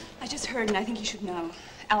 I just heard, and I think you should know.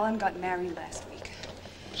 Ellen got married last week.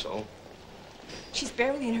 So? She's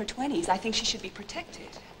barely in her 20s. I think she should be protected.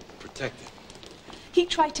 Protected. He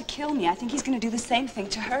tried to kill me. I think he's going to do the same thing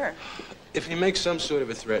to her. If he makes some sort of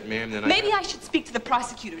a threat, ma'am, then Maybe I should speak to the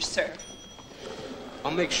prosecutors, sir.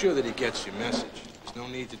 I'll make sure that he gets your message. There's no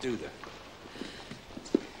need to do that.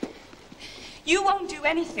 You won't do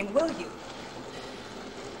anything, will you?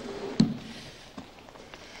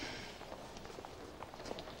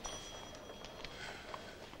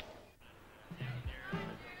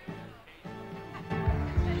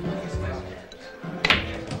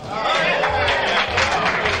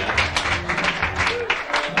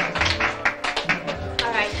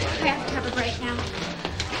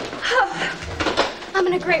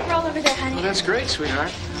 That's great, sweetheart. I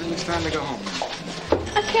think it's time to go home.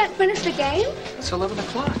 I can't finish the game. It's 11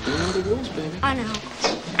 o'clock. You know the rules, baby. I know.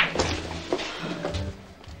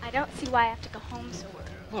 I don't see why I have to go home so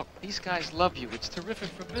early. Look, these guys love you. It's terrific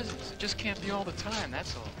for business. It just can't be all the time,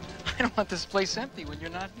 that's all. I don't want this place empty when you're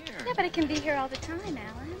not here. Yeah, but I can be here all the time,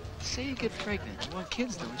 Alan. Say you get pregnant. You want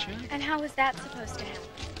kids, don't you? And how is that supposed to happen?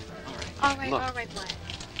 All right, look. All right, what?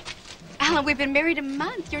 Alan, we've been married a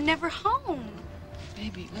month. You're never home.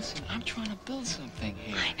 Baby, listen, I'm trying to build something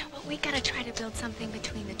here. I know, but we gotta try to build something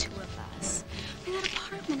between the two of us. I mean, that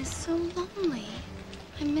apartment is so lonely.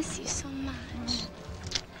 I miss you so much.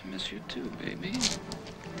 I miss you too, baby.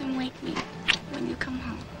 Then wake me when you come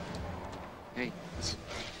home. Hey, listen,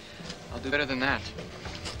 I'll do better than that.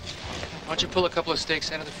 Why don't you pull a couple of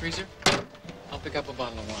steaks out of the freezer? I'll pick up a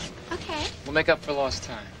bottle of wine. Okay. We'll make up for lost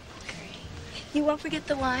time. You won't forget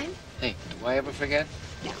the wine? Hey, do I ever forget?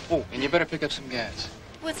 No. Oh, and you better pick up some gas.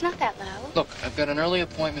 Well, it's not that low. Look, I've got an early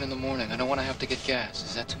appointment in the morning. I don't want to have to get gas.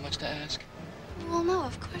 Is that too much to ask? Well, no,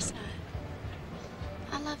 of course not.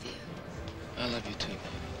 I love you. I love you too.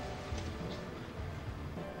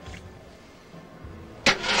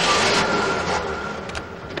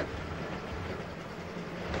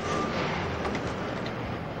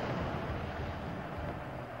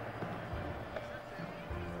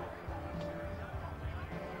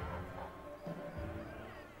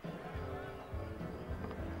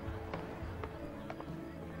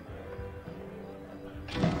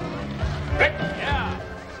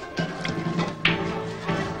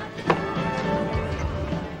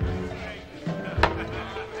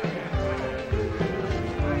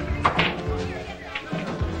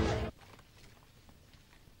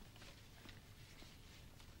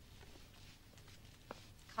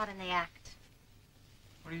 Caught in the act.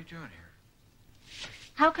 What are you doing here?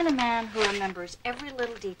 How can a man who remembers every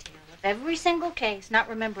little detail of every single case not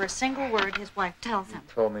remember a single word his wife tells him?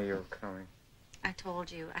 You told me you were coming. I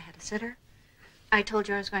told you I had a sitter. I told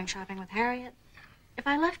you I was going shopping with Harriet. If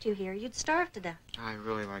I left you here, you'd starve to death. I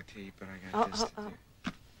really like to eat, but I got this to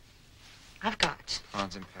do. I've got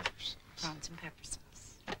Prawns and pepper sauce. prawns and pepper sauce.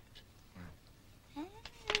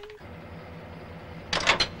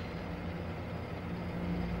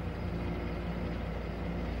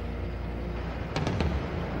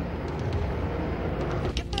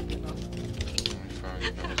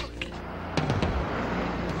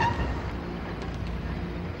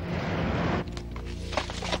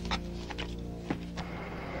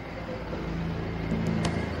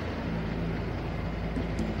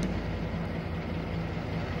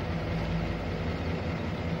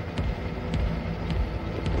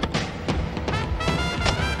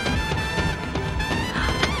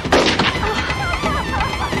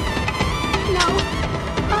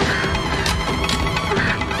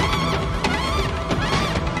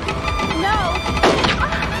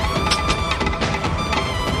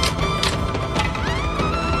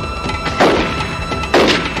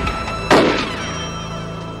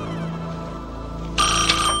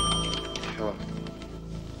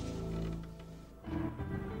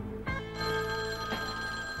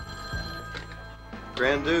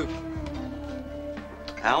 Grand Duke.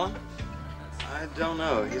 Alan? I don't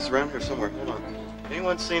know. He's around here somewhere. Hold on.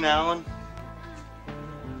 Anyone seen Alan?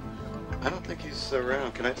 I don't think he's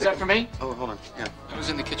around. Can I take Is that him? for me? Oh, hold on. Yeah. I was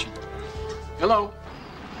in the kitchen. Hello?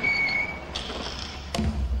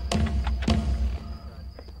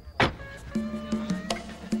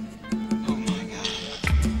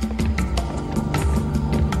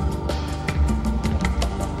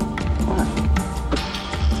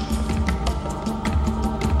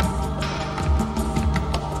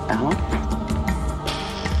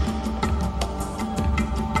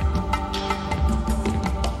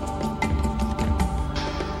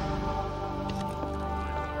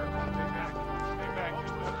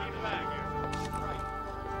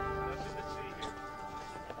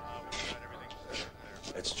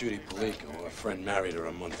 That's Judy Polico. Her friend married her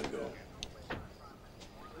a month ago.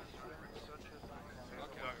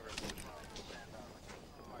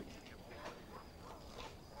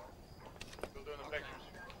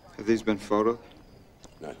 Have these been photoed?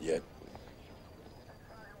 Not yet.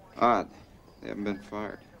 Odd. They haven't been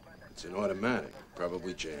fired. It's an automatic,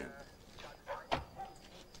 probably jammed.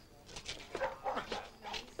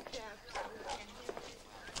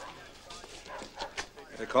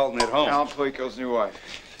 They called me at home. Alan Polico's new wife.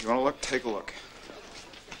 You want to look? Take a look.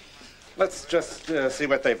 Let's just see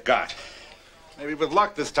what they've got. Maybe with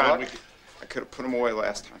luck this time we could... I could have put him away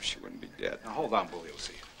last time. She wouldn't be dead. Now, hold on,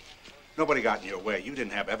 Bugliosi. Nobody got in your way. You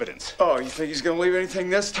didn't have evidence. Oh, you think he's going to leave anything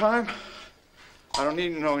this time? I don't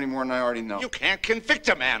need to know any more than I already know. You can't convict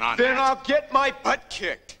a man on Then that. I'll get my butt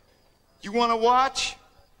kicked. You want to watch?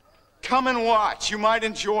 Come and watch. You might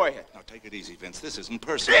enjoy it. Now, take it easy, Vince. This isn't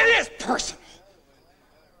personal. It is personal.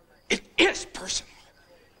 It is personal.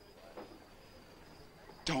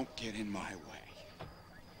 Don't get in my way.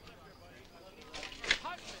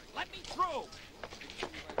 Let me through.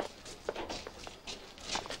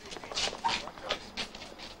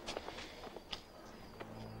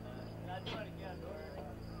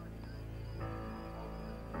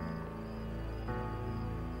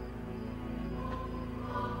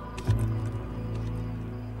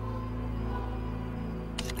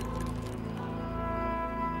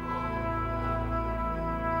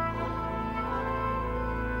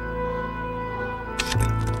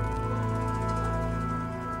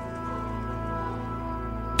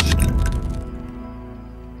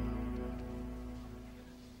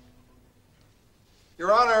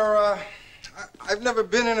 Your Honor, I've never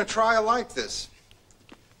been in a trial like this.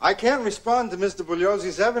 I can't respond to Mr.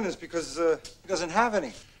 Bugliosi's evidence because he doesn't have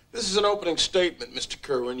any. This is an opening statement, Mr.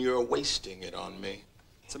 Kerwin. You're wasting it on me.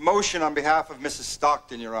 It's a motion on behalf of Mrs.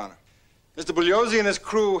 Stockton, Your Honor. Mr. Bugliosi and his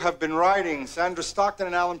crew have been riding Sandra Stockton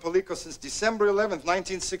and Alan Polico since December 11th,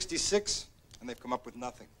 1966, and they've come up with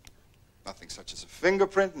nothing. Nothing such as a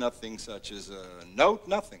fingerprint, nothing such as a note,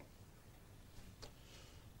 nothing.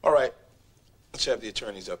 All right. Let's have the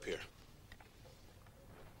attorneys up here.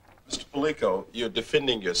 Mr. Polico, you're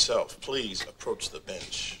defending yourself. Please approach the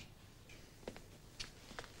bench.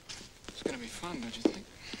 It's gonna be fun, don't you think?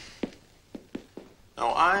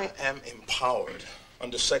 Now, I am empowered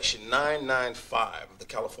under Section 995 of the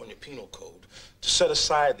California Penal Code to set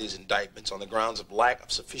aside these indictments on the grounds of lack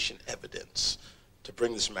of sufficient evidence to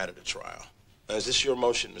bring this matter to trial. Now, is this your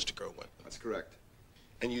motion, Mr. Kerwin? That's correct.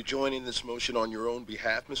 And you join in this motion on your own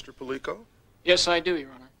behalf, Mr. Polico? Yes, I do,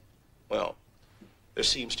 Your Honor. Well, there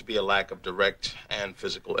seems to be a lack of direct and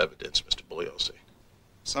physical evidence, Mr. Bugliosi.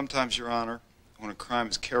 Sometimes, Your Honor, when a crime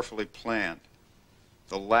is carefully planned,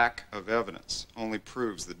 the lack of evidence only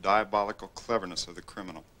proves the diabolical cleverness of the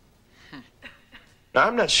criminal. Now,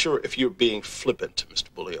 I'm not sure if you're being flippant, Mr.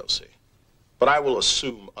 Bugliosi, but I will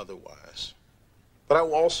assume otherwise. But I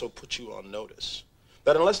will also put you on notice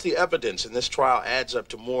that unless the evidence in this trial adds up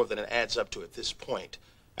to more than it adds up to at this point,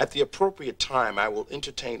 at the appropriate time, I will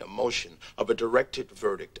entertain a motion of a directed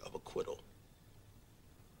verdict of acquittal.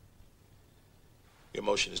 Your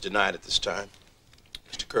motion is denied at this time.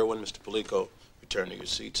 Mr. Kerwin, Mr. Polico, return to your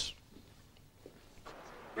seats.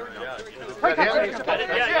 Mr.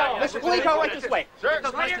 Polico, right this way. Mr.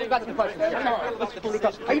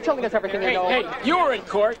 Polico, are you telling us everything you know? Hey, you were in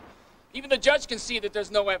court. Even the judge can see that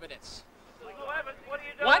there's no evidence. What are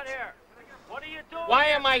you doing What? here? What are you doing? Why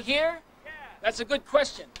am I here? That's a good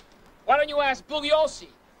question. Why don't you ask Bugliosi?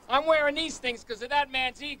 I'm wearing these things because of that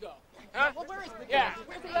man's ego. Huh? Well, where is Bugliosi? Yeah.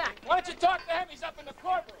 Where's he at? Why don't you talk to him? He's up in the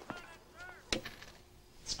courtroom.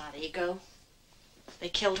 It's not ego. They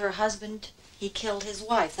killed her husband. He killed his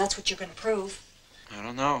wife. That's what you're going to prove. I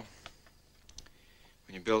don't know.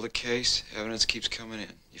 When you build a case, evidence keeps coming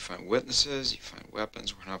in. You find witnesses, you find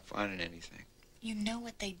weapons. We're not finding anything. You know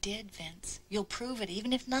what they did, Vince. You'll prove it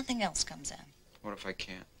even if nothing else comes in. What if I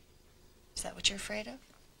can't? Is that what you're afraid of?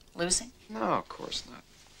 Losing? No, of course not.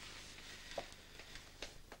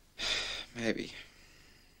 Maybe.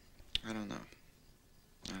 I don't know.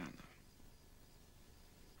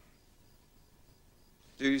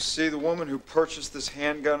 Do you see the woman who purchased this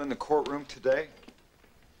handgun in the courtroom today?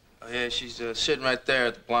 Oh, yeah, she's sitting right there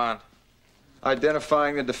at the blonde.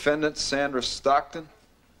 Identifying the defendant, Sandra Stockton?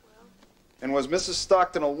 And was Mrs.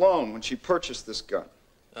 Stockton alone when she purchased this gun?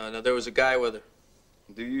 No, there was a guy with her.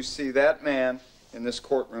 Do you see that man in this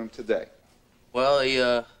courtroom today? Well, he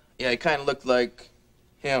kind of looked like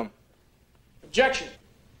him. Objection.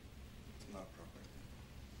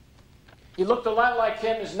 He looked a lot like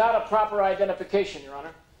him is not a proper identification, Your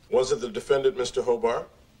Honor. Was it the defendant, Mr. Hobart?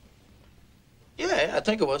 Yeah, I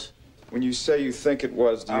think it was. When you say you think it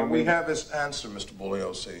was, do you We mean... have his answer, Mr.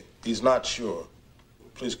 Bugliosi. He's not sure.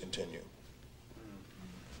 Please continue.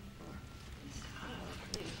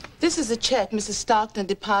 This is a check Mrs. Stockton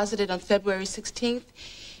deposited on February 16th.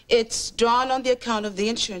 It's drawn on the account of the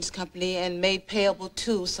insurance company and made payable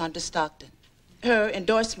to Sandra Stockton. Her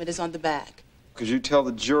endorsement is on the back. Could you tell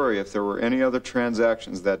the jury if there were any other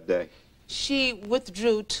transactions that day? She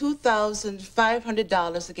withdrew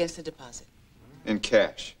 $2,500 against the deposit. In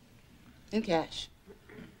cash? In cash.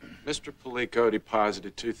 Mr. Palico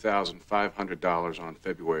deposited $2,500 on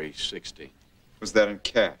February 16th. Was that in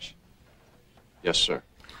cash? Yes, sir.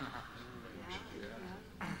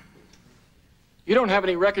 You don't have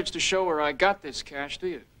any records to show where I got this cash, do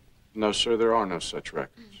you? No, sir, there are no such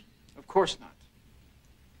records. Of course not.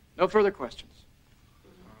 No further questions.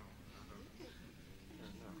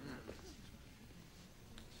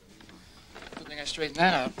 Good thing I straightened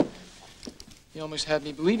that out. You almost had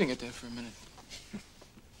me believing it there for a minute.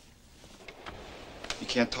 You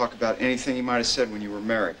can't talk about anything he might have said when you were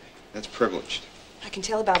married. That's privileged. I can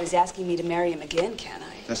tell about his asking me to marry him again, can't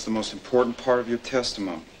I? That's the most important part of your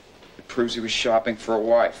testimony. It proves he was shopping for a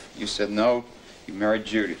wife. You said no, you married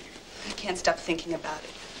Judy. I can't stop thinking about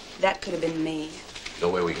it. That could have been me. No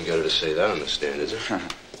way we can get her to say that on the stand, is there?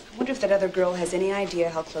 I wonder if that other girl has any idea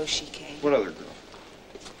how close she came. What other girl?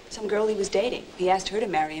 Some girl he was dating. He asked her to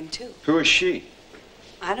marry him, too. Who is she?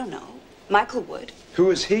 I don't know. Michael would.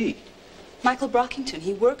 Who is he? Michael Brockington.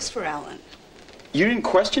 He works for Alan. You didn't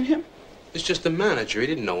question him? He's just a manager. He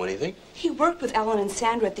didn't know anything. He worked with Alan and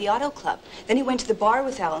Sandra at the auto club. Then he went to the bar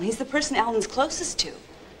with Alan. He's the person Alan's closest to.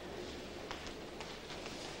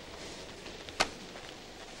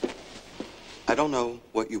 I don't know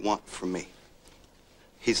what you want from me.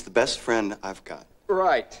 He's the best friend I've got.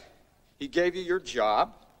 Right. He gave you your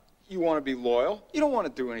job. You want to be loyal. You don't want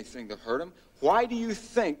to do anything to hurt him. Why do you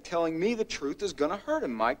think telling me the truth is going to hurt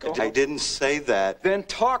him, Michael? I didn't say that. Then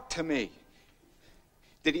talk to me.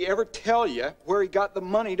 Did he ever tell you where he got the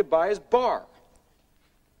money to buy his bar?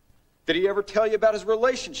 Did he ever tell you about his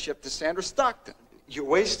relationship to Sandra Stockton? You're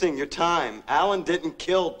wasting your time. Alan didn't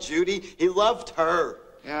kill Judy. He loved her.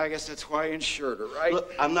 Yeah, I guess that's why he insured her, right?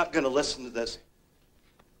 Look, I'm not going to listen to this.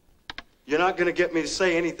 You're not going to get me to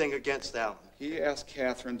say anything against Alan. He asked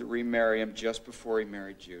Catherine to remarry him just before he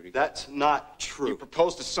married Judy. That's not true. You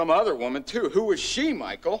proposed to some other woman, too. Who was she,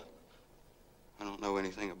 Michael? I don't know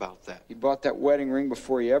anything about that. He bought that wedding ring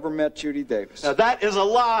before he ever met Judy Davis. Now, that is a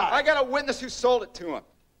lie. I got a witness who sold it to him.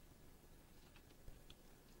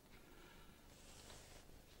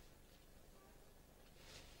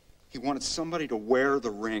 He wanted somebody to wear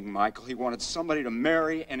the ring, Michael. He wanted somebody to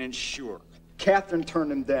marry and insure. Catherine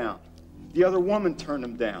turned him down. The other woman turned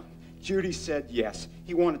him down. Judy said yes.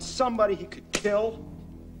 He wanted somebody he could kill,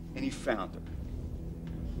 and he found her.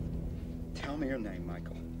 Tell me her name,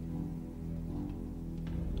 Michael.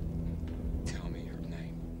 Tell me her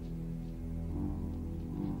name.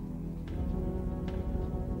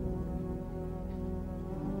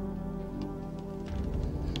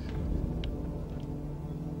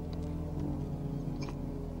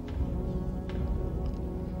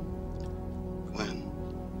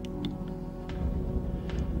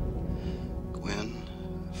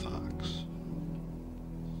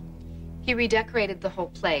 He redecorated the whole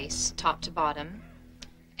place, top to bottom,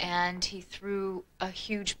 and he threw a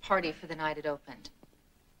huge party for the night it opened.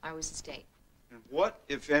 I was his date. And what,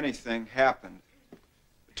 if anything, happened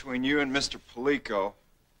between you and Mr. Palico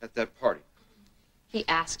at that party? He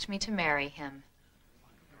asked me to marry him.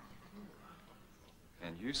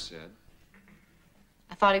 And you said?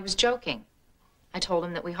 I thought he was joking. I told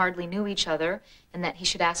him that we hardly knew each other and that he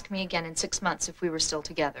should ask me again in 6 months if we were still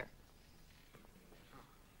together.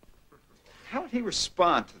 How did he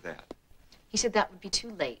respond to that? He said that would be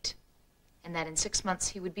too late and that in 6 months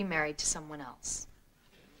he would be married to someone else.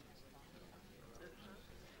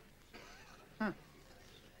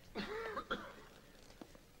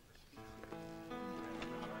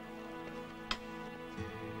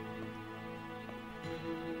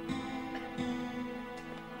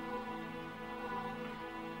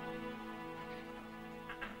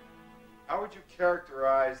 How would you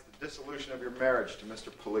characterize the dissolution of your marriage to Mr.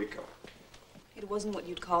 Polico? It wasn't what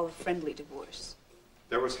you'd call a friendly divorce.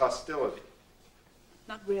 There was hostility.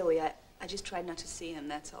 Not really. I just tried not to see him,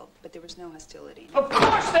 that's all. But there was no hostility. Of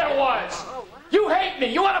course there was! You hate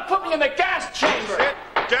me! You want to put me in the gas chamber!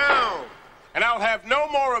 Sit down, and I'll have no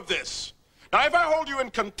more of this. Now, if I hold you in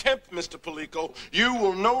contempt, Mr. Polico, you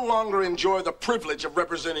will no longer enjoy the privilege of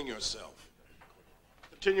representing yourself.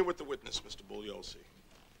 Continue with the witness, Mr. Bugliosi.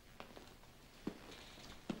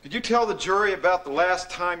 Could you tell the jury about the last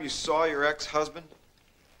time you saw your ex-husband?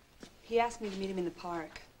 He asked me to meet him in the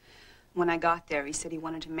park. When I got there, he said he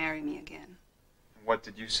wanted to marry me again. What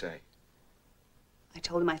did you say? I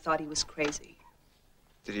told him I thought he was crazy.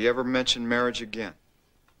 Did he ever mention marriage again?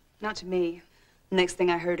 Not to me. The next thing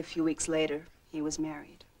I heard a few weeks later, he was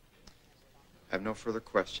married. I have no further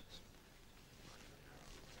questions.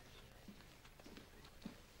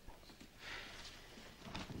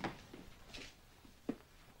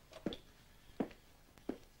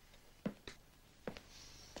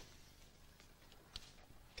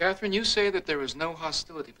 Catherine, you say that there was no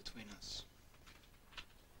hostility between us.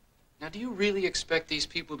 Now, do you really expect these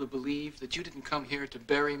people to believe that you didn't come here to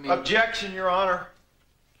bury me? Objection, Your Honor.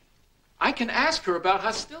 I can ask her about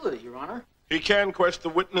hostility, Your Honor. He can question the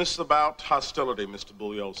witness about hostility, Mr.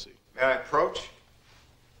 Bugliosi. May I approach?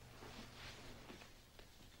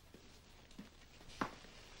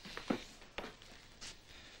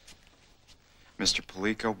 Mr.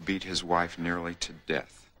 Polico beat his wife nearly to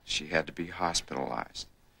death. She had to be hospitalized.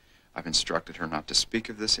 I've instructed her not to speak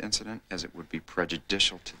of this incident as it would be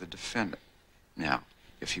prejudicial to the defendant. Now,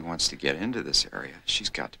 if he wants to get into this area, she's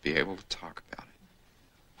got to be able to talk about it.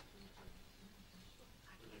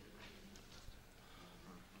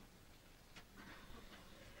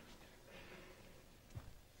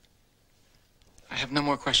 I have no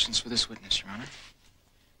more questions for this witness, Your Honor.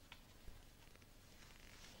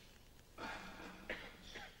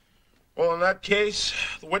 Well, in that case,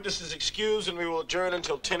 the witness is excused, and we will adjourn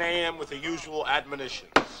until 10 a.m. with the usual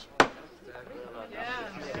admonitions.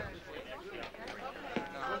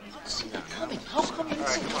 How come you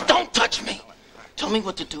don't touch me? Tell me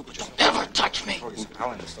what to do, but don't ever touch me.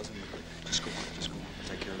 Alan, this doesn't look good. Just go on, just go on.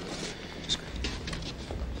 Take care of it. Just go.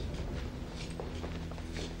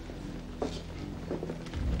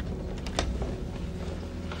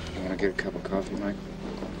 You want to get a cup of coffee, Mike?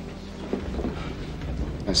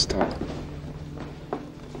 Let's talk.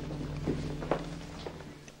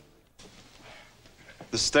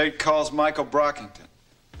 The state calls Michael Brockington.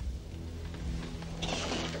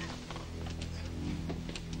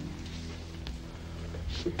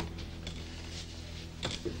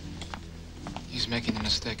 He's making the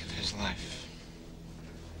mistake of his life.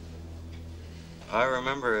 I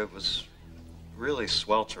remember it was really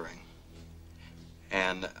sweltering.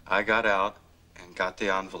 And I got out and got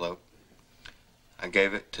the envelope. I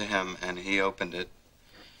gave it to him, and he opened it,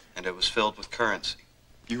 and it was filled with currency.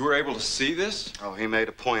 You were able to see this? Oh, he made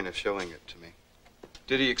a point of showing it to me.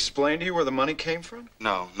 Did he explain to you where the money came from?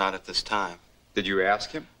 No, not at this time. Did you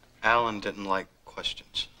ask him? Alan didn't like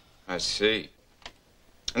questions. I see.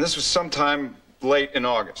 And this was sometime late in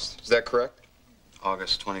August, is that correct?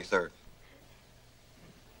 August 23rd.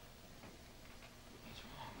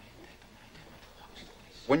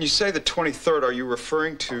 When you say the 23rd, are you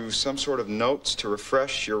referring to some sort of notes to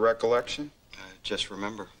refresh your recollection? Just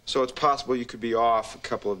remember. So it's possible you could be off a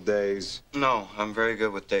couple of days? No, I'm very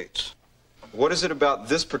good with dates. What is it about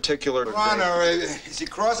this particular Your Honor, is he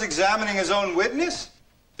cross-examining his own witness?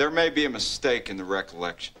 There may be a mistake in the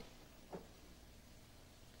recollection.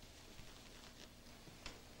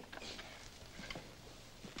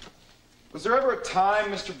 Was there ever a time,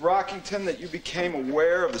 Mr. Brockington, that you became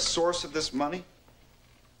aware of the source of this money?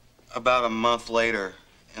 About a month later,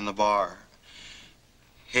 in the bar,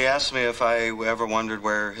 he asked me if I ever wondered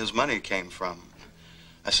where his money came from.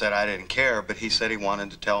 I said I didn't care, but he said he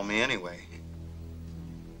wanted to tell me anyway.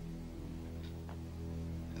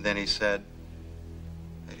 And then he said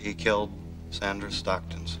that he killed Sandra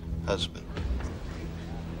Stockton's husband.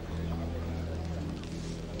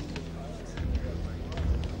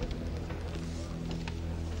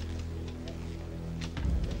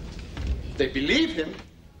 If they believe him,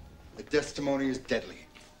 the testimony is deadly.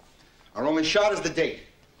 Our only shot is the date.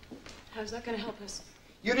 How's that going to help us?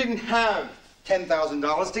 You didn't have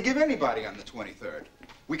 $10,000 to give anybody on the 23rd.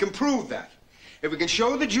 We can prove that. If we can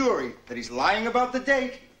show the jury that he's lying about the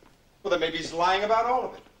date, well, then maybe he's lying about all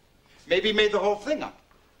of it. Maybe he made the whole thing up.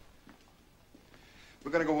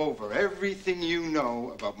 We're going to go over everything you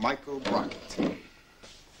know about Michael Brockington.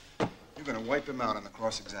 You're going to wipe him out on the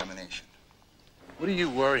cross-examination. What are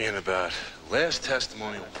you worrying about? Last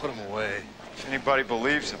testimony will put him away. If anybody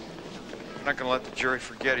believes him, I'm not going to let the jury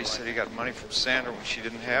forget he said he got money from Sandra when she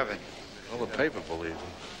didn't have it. Well, the paper believes him.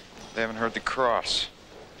 They haven't heard the cross.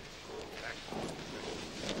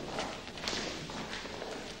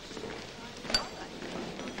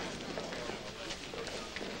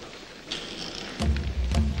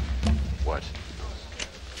 What?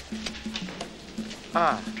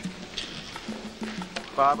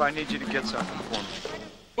 Bob, I need you to get something for me.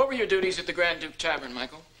 What were your duties at the Grand Duke Tavern,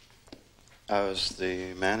 Michael? I was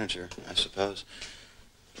the manager, I suppose.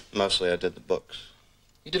 Mostly I did the books.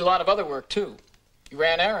 You did a lot of other work, too. You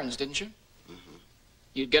ran errands, didn't you? Mm-hmm.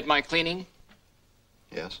 You'd get my cleaning,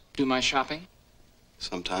 Yes, do my shopping.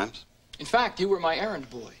 sometimes. In fact, you were my errand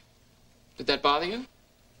boy. Did that bother you?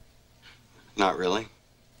 Not really.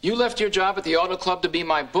 You left your job at the auto club to be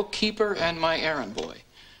my bookkeeper and my errand boy.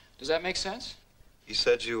 Does that make sense? You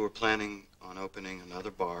said you were planning on opening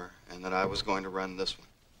another bar and that I was going to run this one.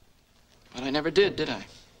 But I never did I?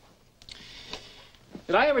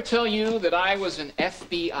 Did I ever tell you that I was an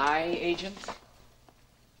FBI agent?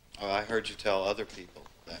 Oh, I heard you tell other people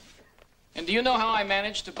that. And do you know how I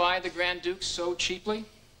managed to buy the Grand Duke so cheaply?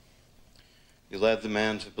 You led the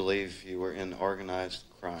man to believe you were in organized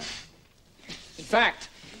crime. In fact,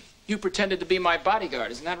 you pretended to be my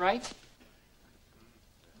bodyguard, isn't that right?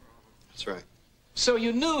 That's right. So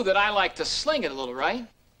you knew that I liked to sling it a little, right?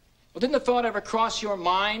 Well, didn't the thought ever cross your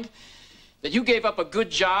mind that you gave up a good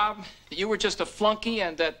job, that you were just a flunky,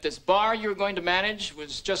 and that this bar you were going to manage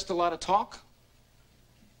was just a lot of talk?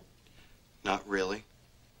 Not really.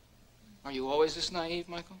 Are you always this naive,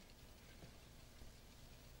 Michael?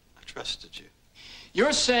 I trusted you.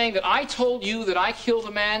 You're saying that I told you that I killed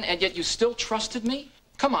a man, and yet you still trusted me?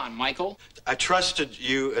 Come on, Michael. I trusted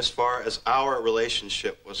you as far as our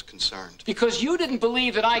relationship was concerned. Because you didn't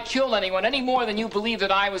believe that I killed anyone any more than you believed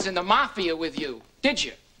that I was in the mafia with you, did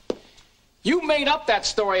you? You made up that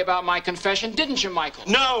story about my confession, didn't you, Michael?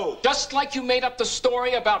 No! Just like you made up the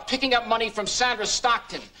story about picking up money from Sandra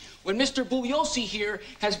Stockton, when Mr. Bugliosi here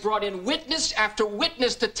has brought in witness after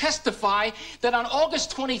witness to testify that on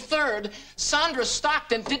August 23rd, Sandra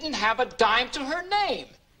Stockton didn't have a dime to her name.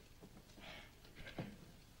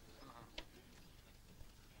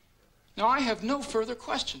 Now, I have no further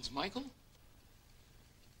questions, Michael.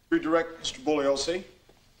 Redirect Mr. Bugliosi.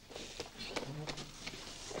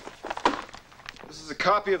 This is a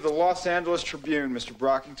copy of the Los Angeles Tribune, Mr.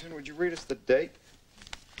 Brockington. Would you read us the date?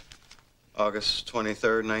 August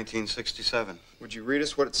 23rd, 1967. Would you read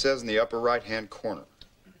us what it says in the upper right-hand corner?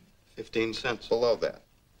 15 cents. Below that.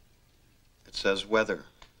 It says weather,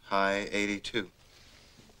 high 82.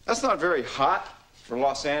 That's not very hot for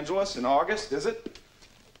Los Angeles in August, is it?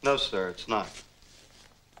 No, sir, it's not.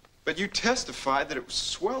 But you testified that it was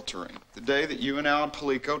sweltering the day that you and Alan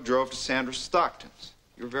Palico drove to Sandra Stockton's.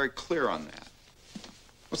 You were very clear on that.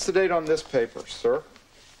 What's the date on this paper, sir?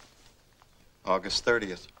 August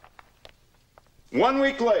 30th. 1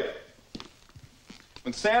 week later,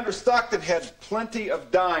 when Sandra Stockton had plenty of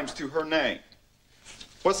dimes to her name,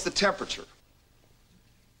 what's the temperature?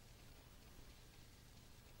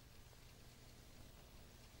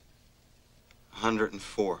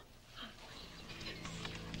 $104.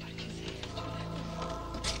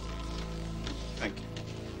 Thank you.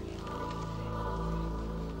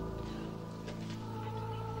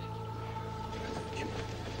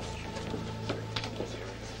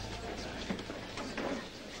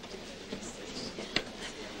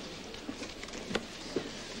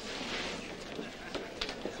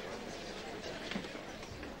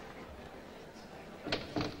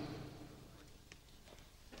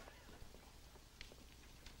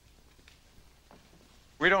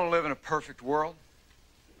 We don't live in a perfect world.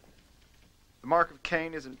 The mark of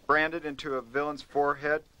Cain isn't branded into a villain's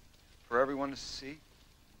forehead for everyone to see.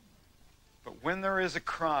 But when there is a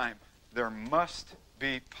crime, there must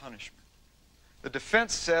be punishment. The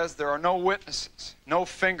defense says there are no witnesses, no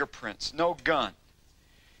fingerprints, no gun.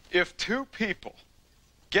 If two people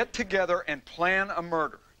get together and plan a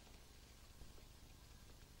murder,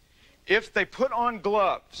 if they put on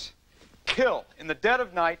gloves, kill in the dead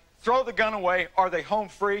of night, throw the gun away, are they home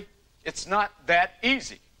free? It's not that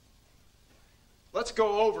easy. Let's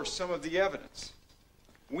go over some of the evidence.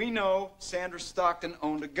 We know Sandra Stockton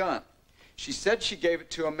owned a gun. She said she gave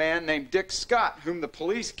it to a man named Dick Scott, whom the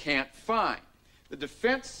police can't find. The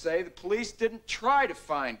defense say the police didn't try to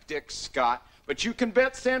find Dick Scott, but you can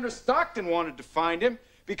bet Sandra Stockton wanted to find him,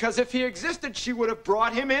 because if he existed, she would have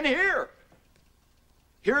brought him in here.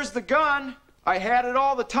 Here's the gun. I had it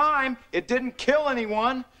all the time. It didn't kill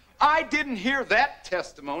anyone. I didn't hear that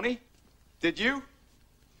testimony. Did you?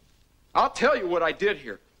 I'll tell you what I did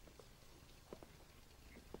here.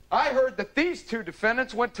 I heard that these two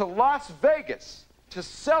defendants went to Las Vegas to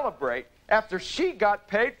celebrate after she got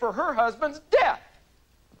paid for her husband's death.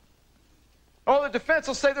 Oh, the defense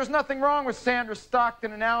will say there's nothing wrong with Sandra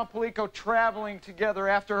Stockton and Alan Polico traveling together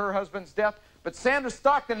after her husband's death, but Sandra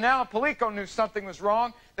Stockton and Alan Polico knew something was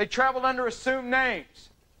wrong. They traveled under assumed names.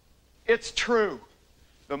 It's true.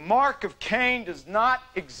 The mark of Cain does not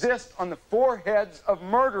exist on the foreheads of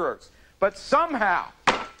murderers, but somehow,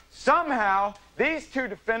 these two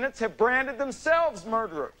defendants have branded themselves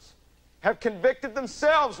murderers, have convicted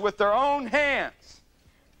themselves with their own hands.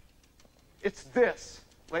 It's this,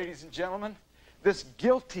 ladies and gentlemen, this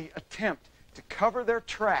guilty attempt to cover their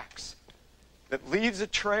tracks that leaves a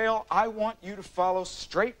trail I want you to follow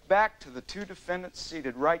straight back to the two defendants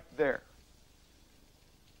seated right there.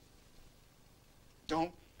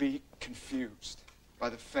 Don't be confused by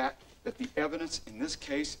the fact that the evidence in this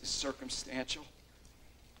case is circumstantial.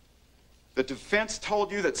 The defense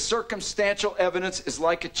told you that circumstantial evidence is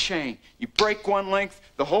like a chain. You break one length,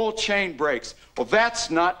 the whole chain breaks. Well, that's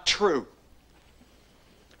not true.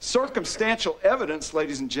 Circumstantial evidence,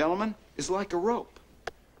 ladies and gentlemen, is like a rope.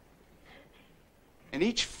 And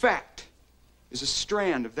each fact is a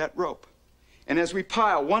strand of that rope. And as we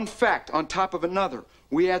pile one fact on top of another,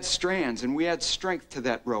 we add strands and we add strength to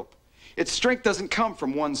that rope. Its strength doesn't come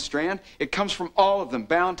from one strand. It comes from all of them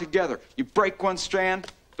bound together. You break one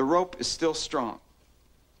strand, the rope is still strong.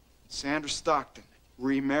 Sandra Stockton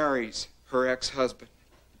remarries her ex-husband,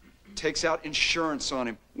 takes out insurance on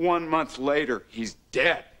him. 1 month later, he's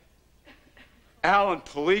dead. Alan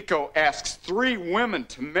Polico asks 3 women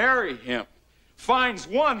to marry him, finds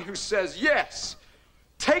one who says yes,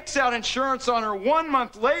 takes out insurance on her. 1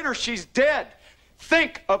 month later, she's dead.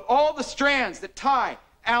 Think of all the strands that tie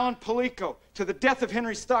Alan Polico to the death of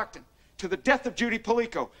Henry Stockton, to the death of Judy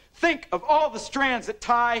Polico. Think of all the strands that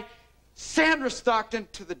tie Sandra Stockton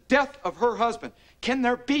to the death of her husband. Can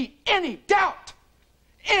there be any doubt?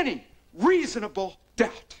 Any reasonable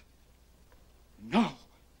doubt? No.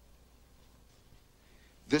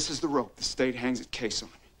 This is the rope the state hangs its case on.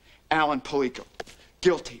 Alan Polico,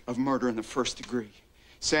 guilty of murder in the first degree.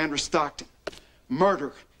 Sandra Stockton,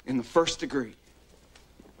 murder in the first degree.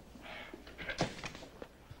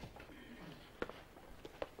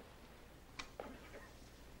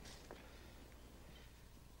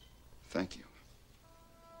 Thank you.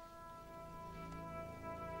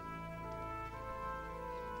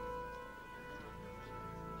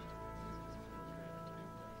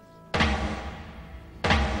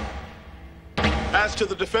 As to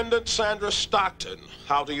the defendant, Sandra Stockton,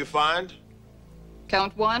 how do you find?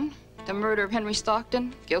 Count 1, the murder of Henry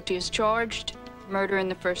Stockton, guilty as charged, murder in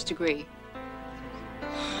the first degree.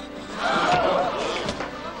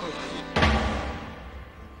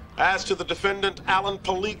 As to the defendant, Alan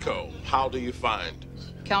Polico, how do you find?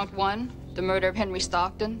 Count 1, the murder of Henry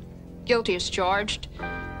Stockton, guilty as charged,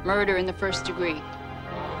 murder in the first degree.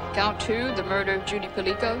 Count 2, the murder of Judy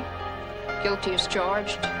Polico, guilty as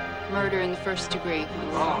charged, murder in the first degree.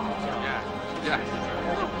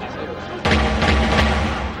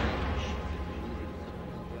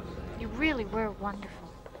 You really were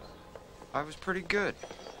wonderful. I was pretty good.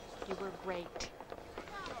 You were great.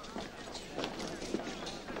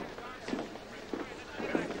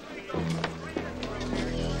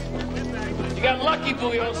 You got lucky,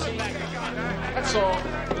 Bugliosi. That's all.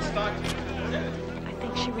 I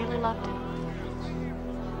think she really loved him.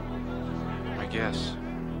 I guess.